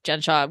like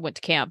Jen Shaw went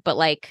to camp, but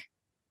like.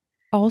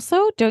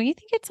 Also, don't you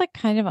think it's like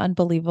kind of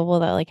unbelievable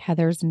that like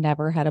Heather's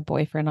never had a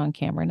boyfriend on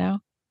camera now?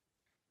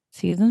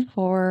 Season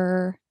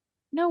 4.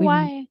 No,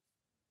 why?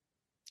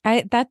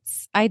 I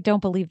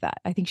don't believe that.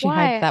 I think she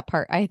hides that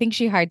part. I think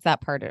she hides that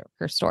part of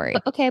her story.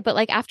 But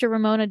like after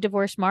Ramona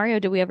divorced Mario,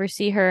 did we ever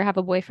see her have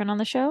a boyfriend on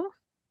the show?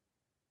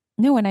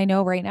 No, and I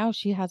know right now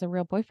she has a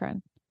real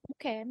boyfriend.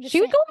 Okay,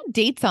 she would go on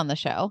dates on the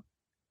show.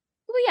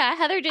 Well, yeah,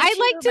 Heather did. I'd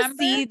like to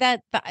see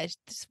that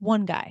this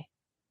one guy.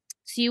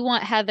 So you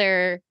want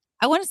Heather?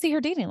 I want to see her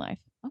dating life.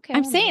 Okay.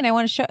 I'm saying I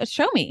want to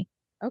show me.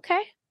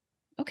 Okay.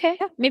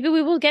 Yeah. Maybe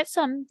we will get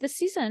some this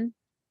season.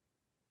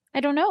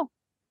 I don't know.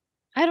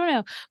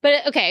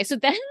 But okay. So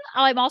then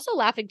I'm also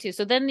laughing too.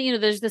 So then,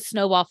 there's the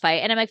snowball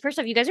fight. And I'm like, first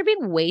off, you guys are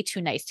being way too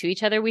nice to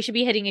each other. We should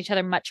be hitting each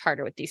other much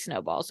harder with these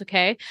snowballs.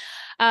 Okay.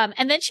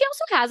 And then she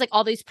also has like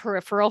all these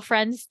peripheral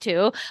friends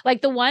too.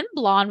 Like the one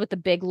blonde with the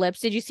big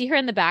lips. Did you see her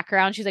in the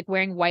background? She's like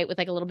wearing white with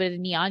like a little bit of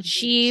neon.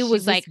 She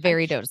was like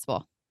very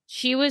noticeable.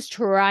 She was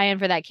trying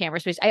for that camera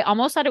space. I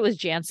almost thought it was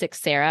Jan 6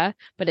 Sarah,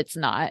 but it's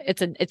not.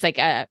 It's like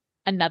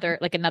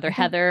another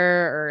Heather,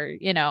 or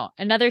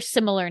another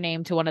similar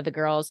name to one of the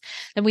girls.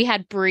 Then we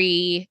had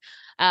Bree.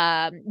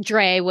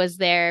 Dre was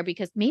there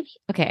because maybe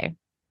okay.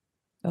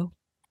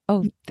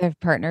 Oh, they're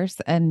partners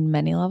and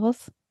many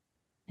levels.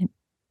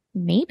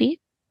 Maybe.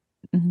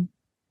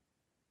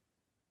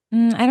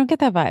 Mm-hmm. I don't get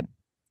that vibe.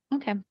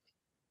 Okay.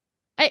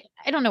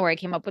 I don't know where I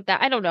came up with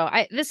that. I don't know.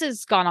 This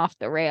has gone off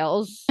the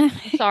rails.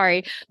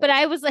 Sorry. But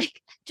I was like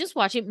just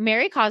watching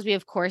Mary Cosby,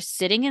 of course,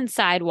 sitting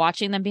inside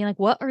watching them being like,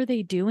 what are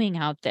they doing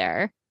out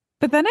there?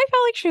 But then I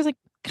felt like she was like,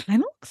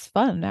 kind of looks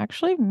fun,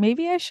 actually.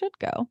 Maybe I should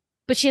go.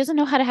 But she doesn't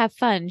know how to have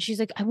fun.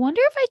 She's like, I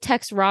wonder if I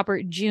text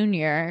Robert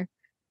Jr.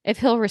 if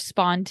he'll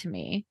respond to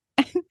me.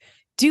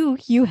 Do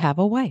you have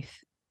a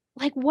wife?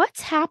 Like,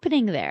 what's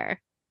happening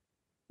there?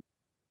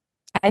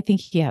 I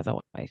think he has a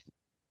wife.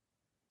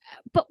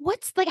 But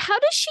what's like, how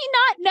does she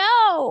not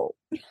know?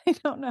 I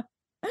don't know.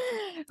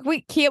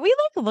 Wait, can't we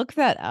like look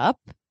that up?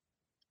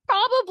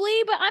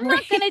 Probably, but I'm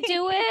not gonna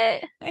do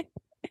it.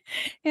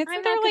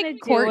 Isn't there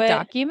like court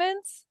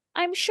documents?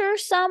 I'm sure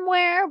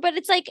somewhere, but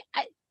it's like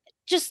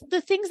just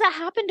the things that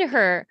happened to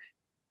her.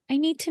 I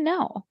need to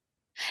know.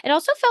 It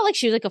also felt like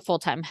she was like a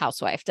full-time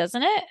housewife,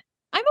 doesn't it?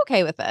 I'm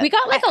okay with it. We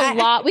got like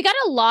lot. We got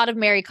a lot of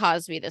Mary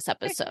Cosby this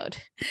episode.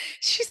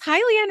 She's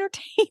highly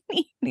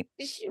entertaining,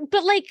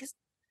 but like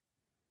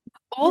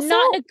also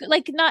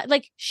not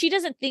like she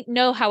doesn't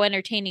know how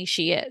entertaining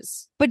she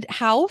is. But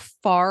how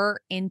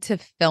far into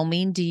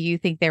filming do you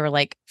think they were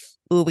like,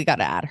 "Ooh, we got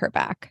to add her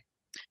back"?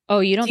 Oh,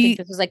 you don't think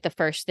this was like the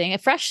first thing? A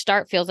fresh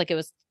start feels like it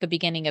was the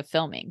beginning of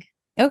filming.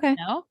 Okay.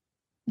 No.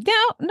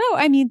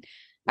 I mean,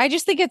 I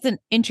just think it's an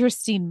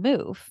interesting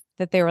move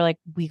that they were like,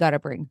 "We got to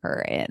bring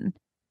her in."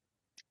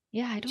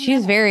 Yeah, I don't know.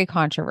 She's very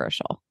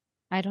controversial.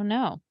 I don't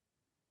know.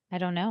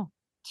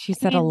 She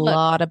said a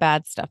lot of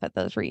bad stuff at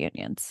those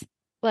reunions.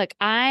 Look,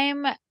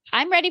 I'm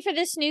ready for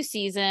this new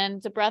season.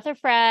 It's a breath of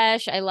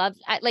fresh.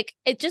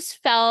 It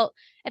just felt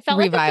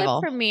revival. Like a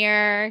good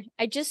premiere.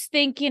 I just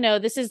think,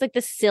 this is like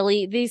this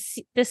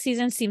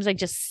season seems like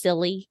just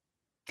silly.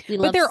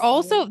 But they're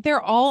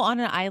all on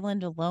an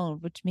island alone,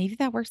 which maybe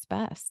that works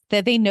best.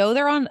 That they know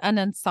they're on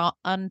an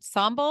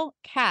ensemble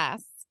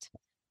cast.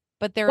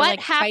 But they're what like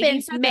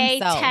happens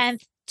May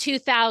 10th,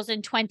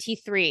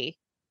 2023.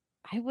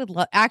 I would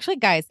love actually,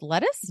 guys,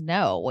 let us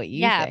know what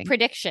you think.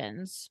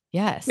 Predictions.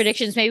 Yes.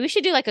 Predictions. Maybe we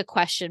should do like a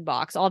question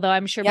box. Although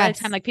I'm sure by the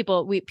time like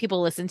people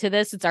listen to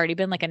this, it's already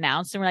been like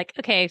announced and we're like,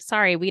 okay,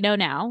 sorry, we know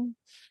now.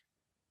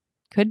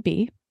 Could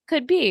be.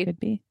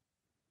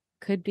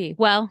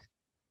 Well,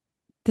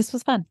 this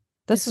was fun.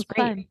 This was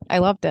great. Fun. I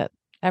loved it.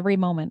 Every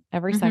moment,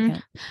 every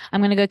second.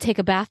 I'm gonna go take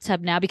a bathtub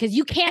now because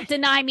you can't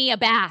deny me a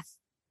bath.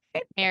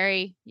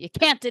 Mary, you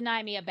can't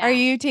deny me a bath. Are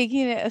you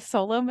taking a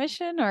solo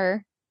mission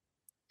or?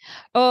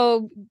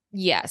 Oh,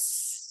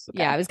 yes.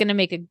 Okay. Yeah, I was going to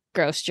make a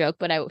gross joke,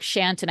 but I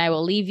shan't, and I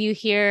will leave you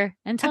here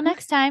until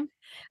next time.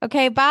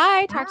 Okay,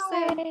 bye. Bye. Talk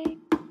soon.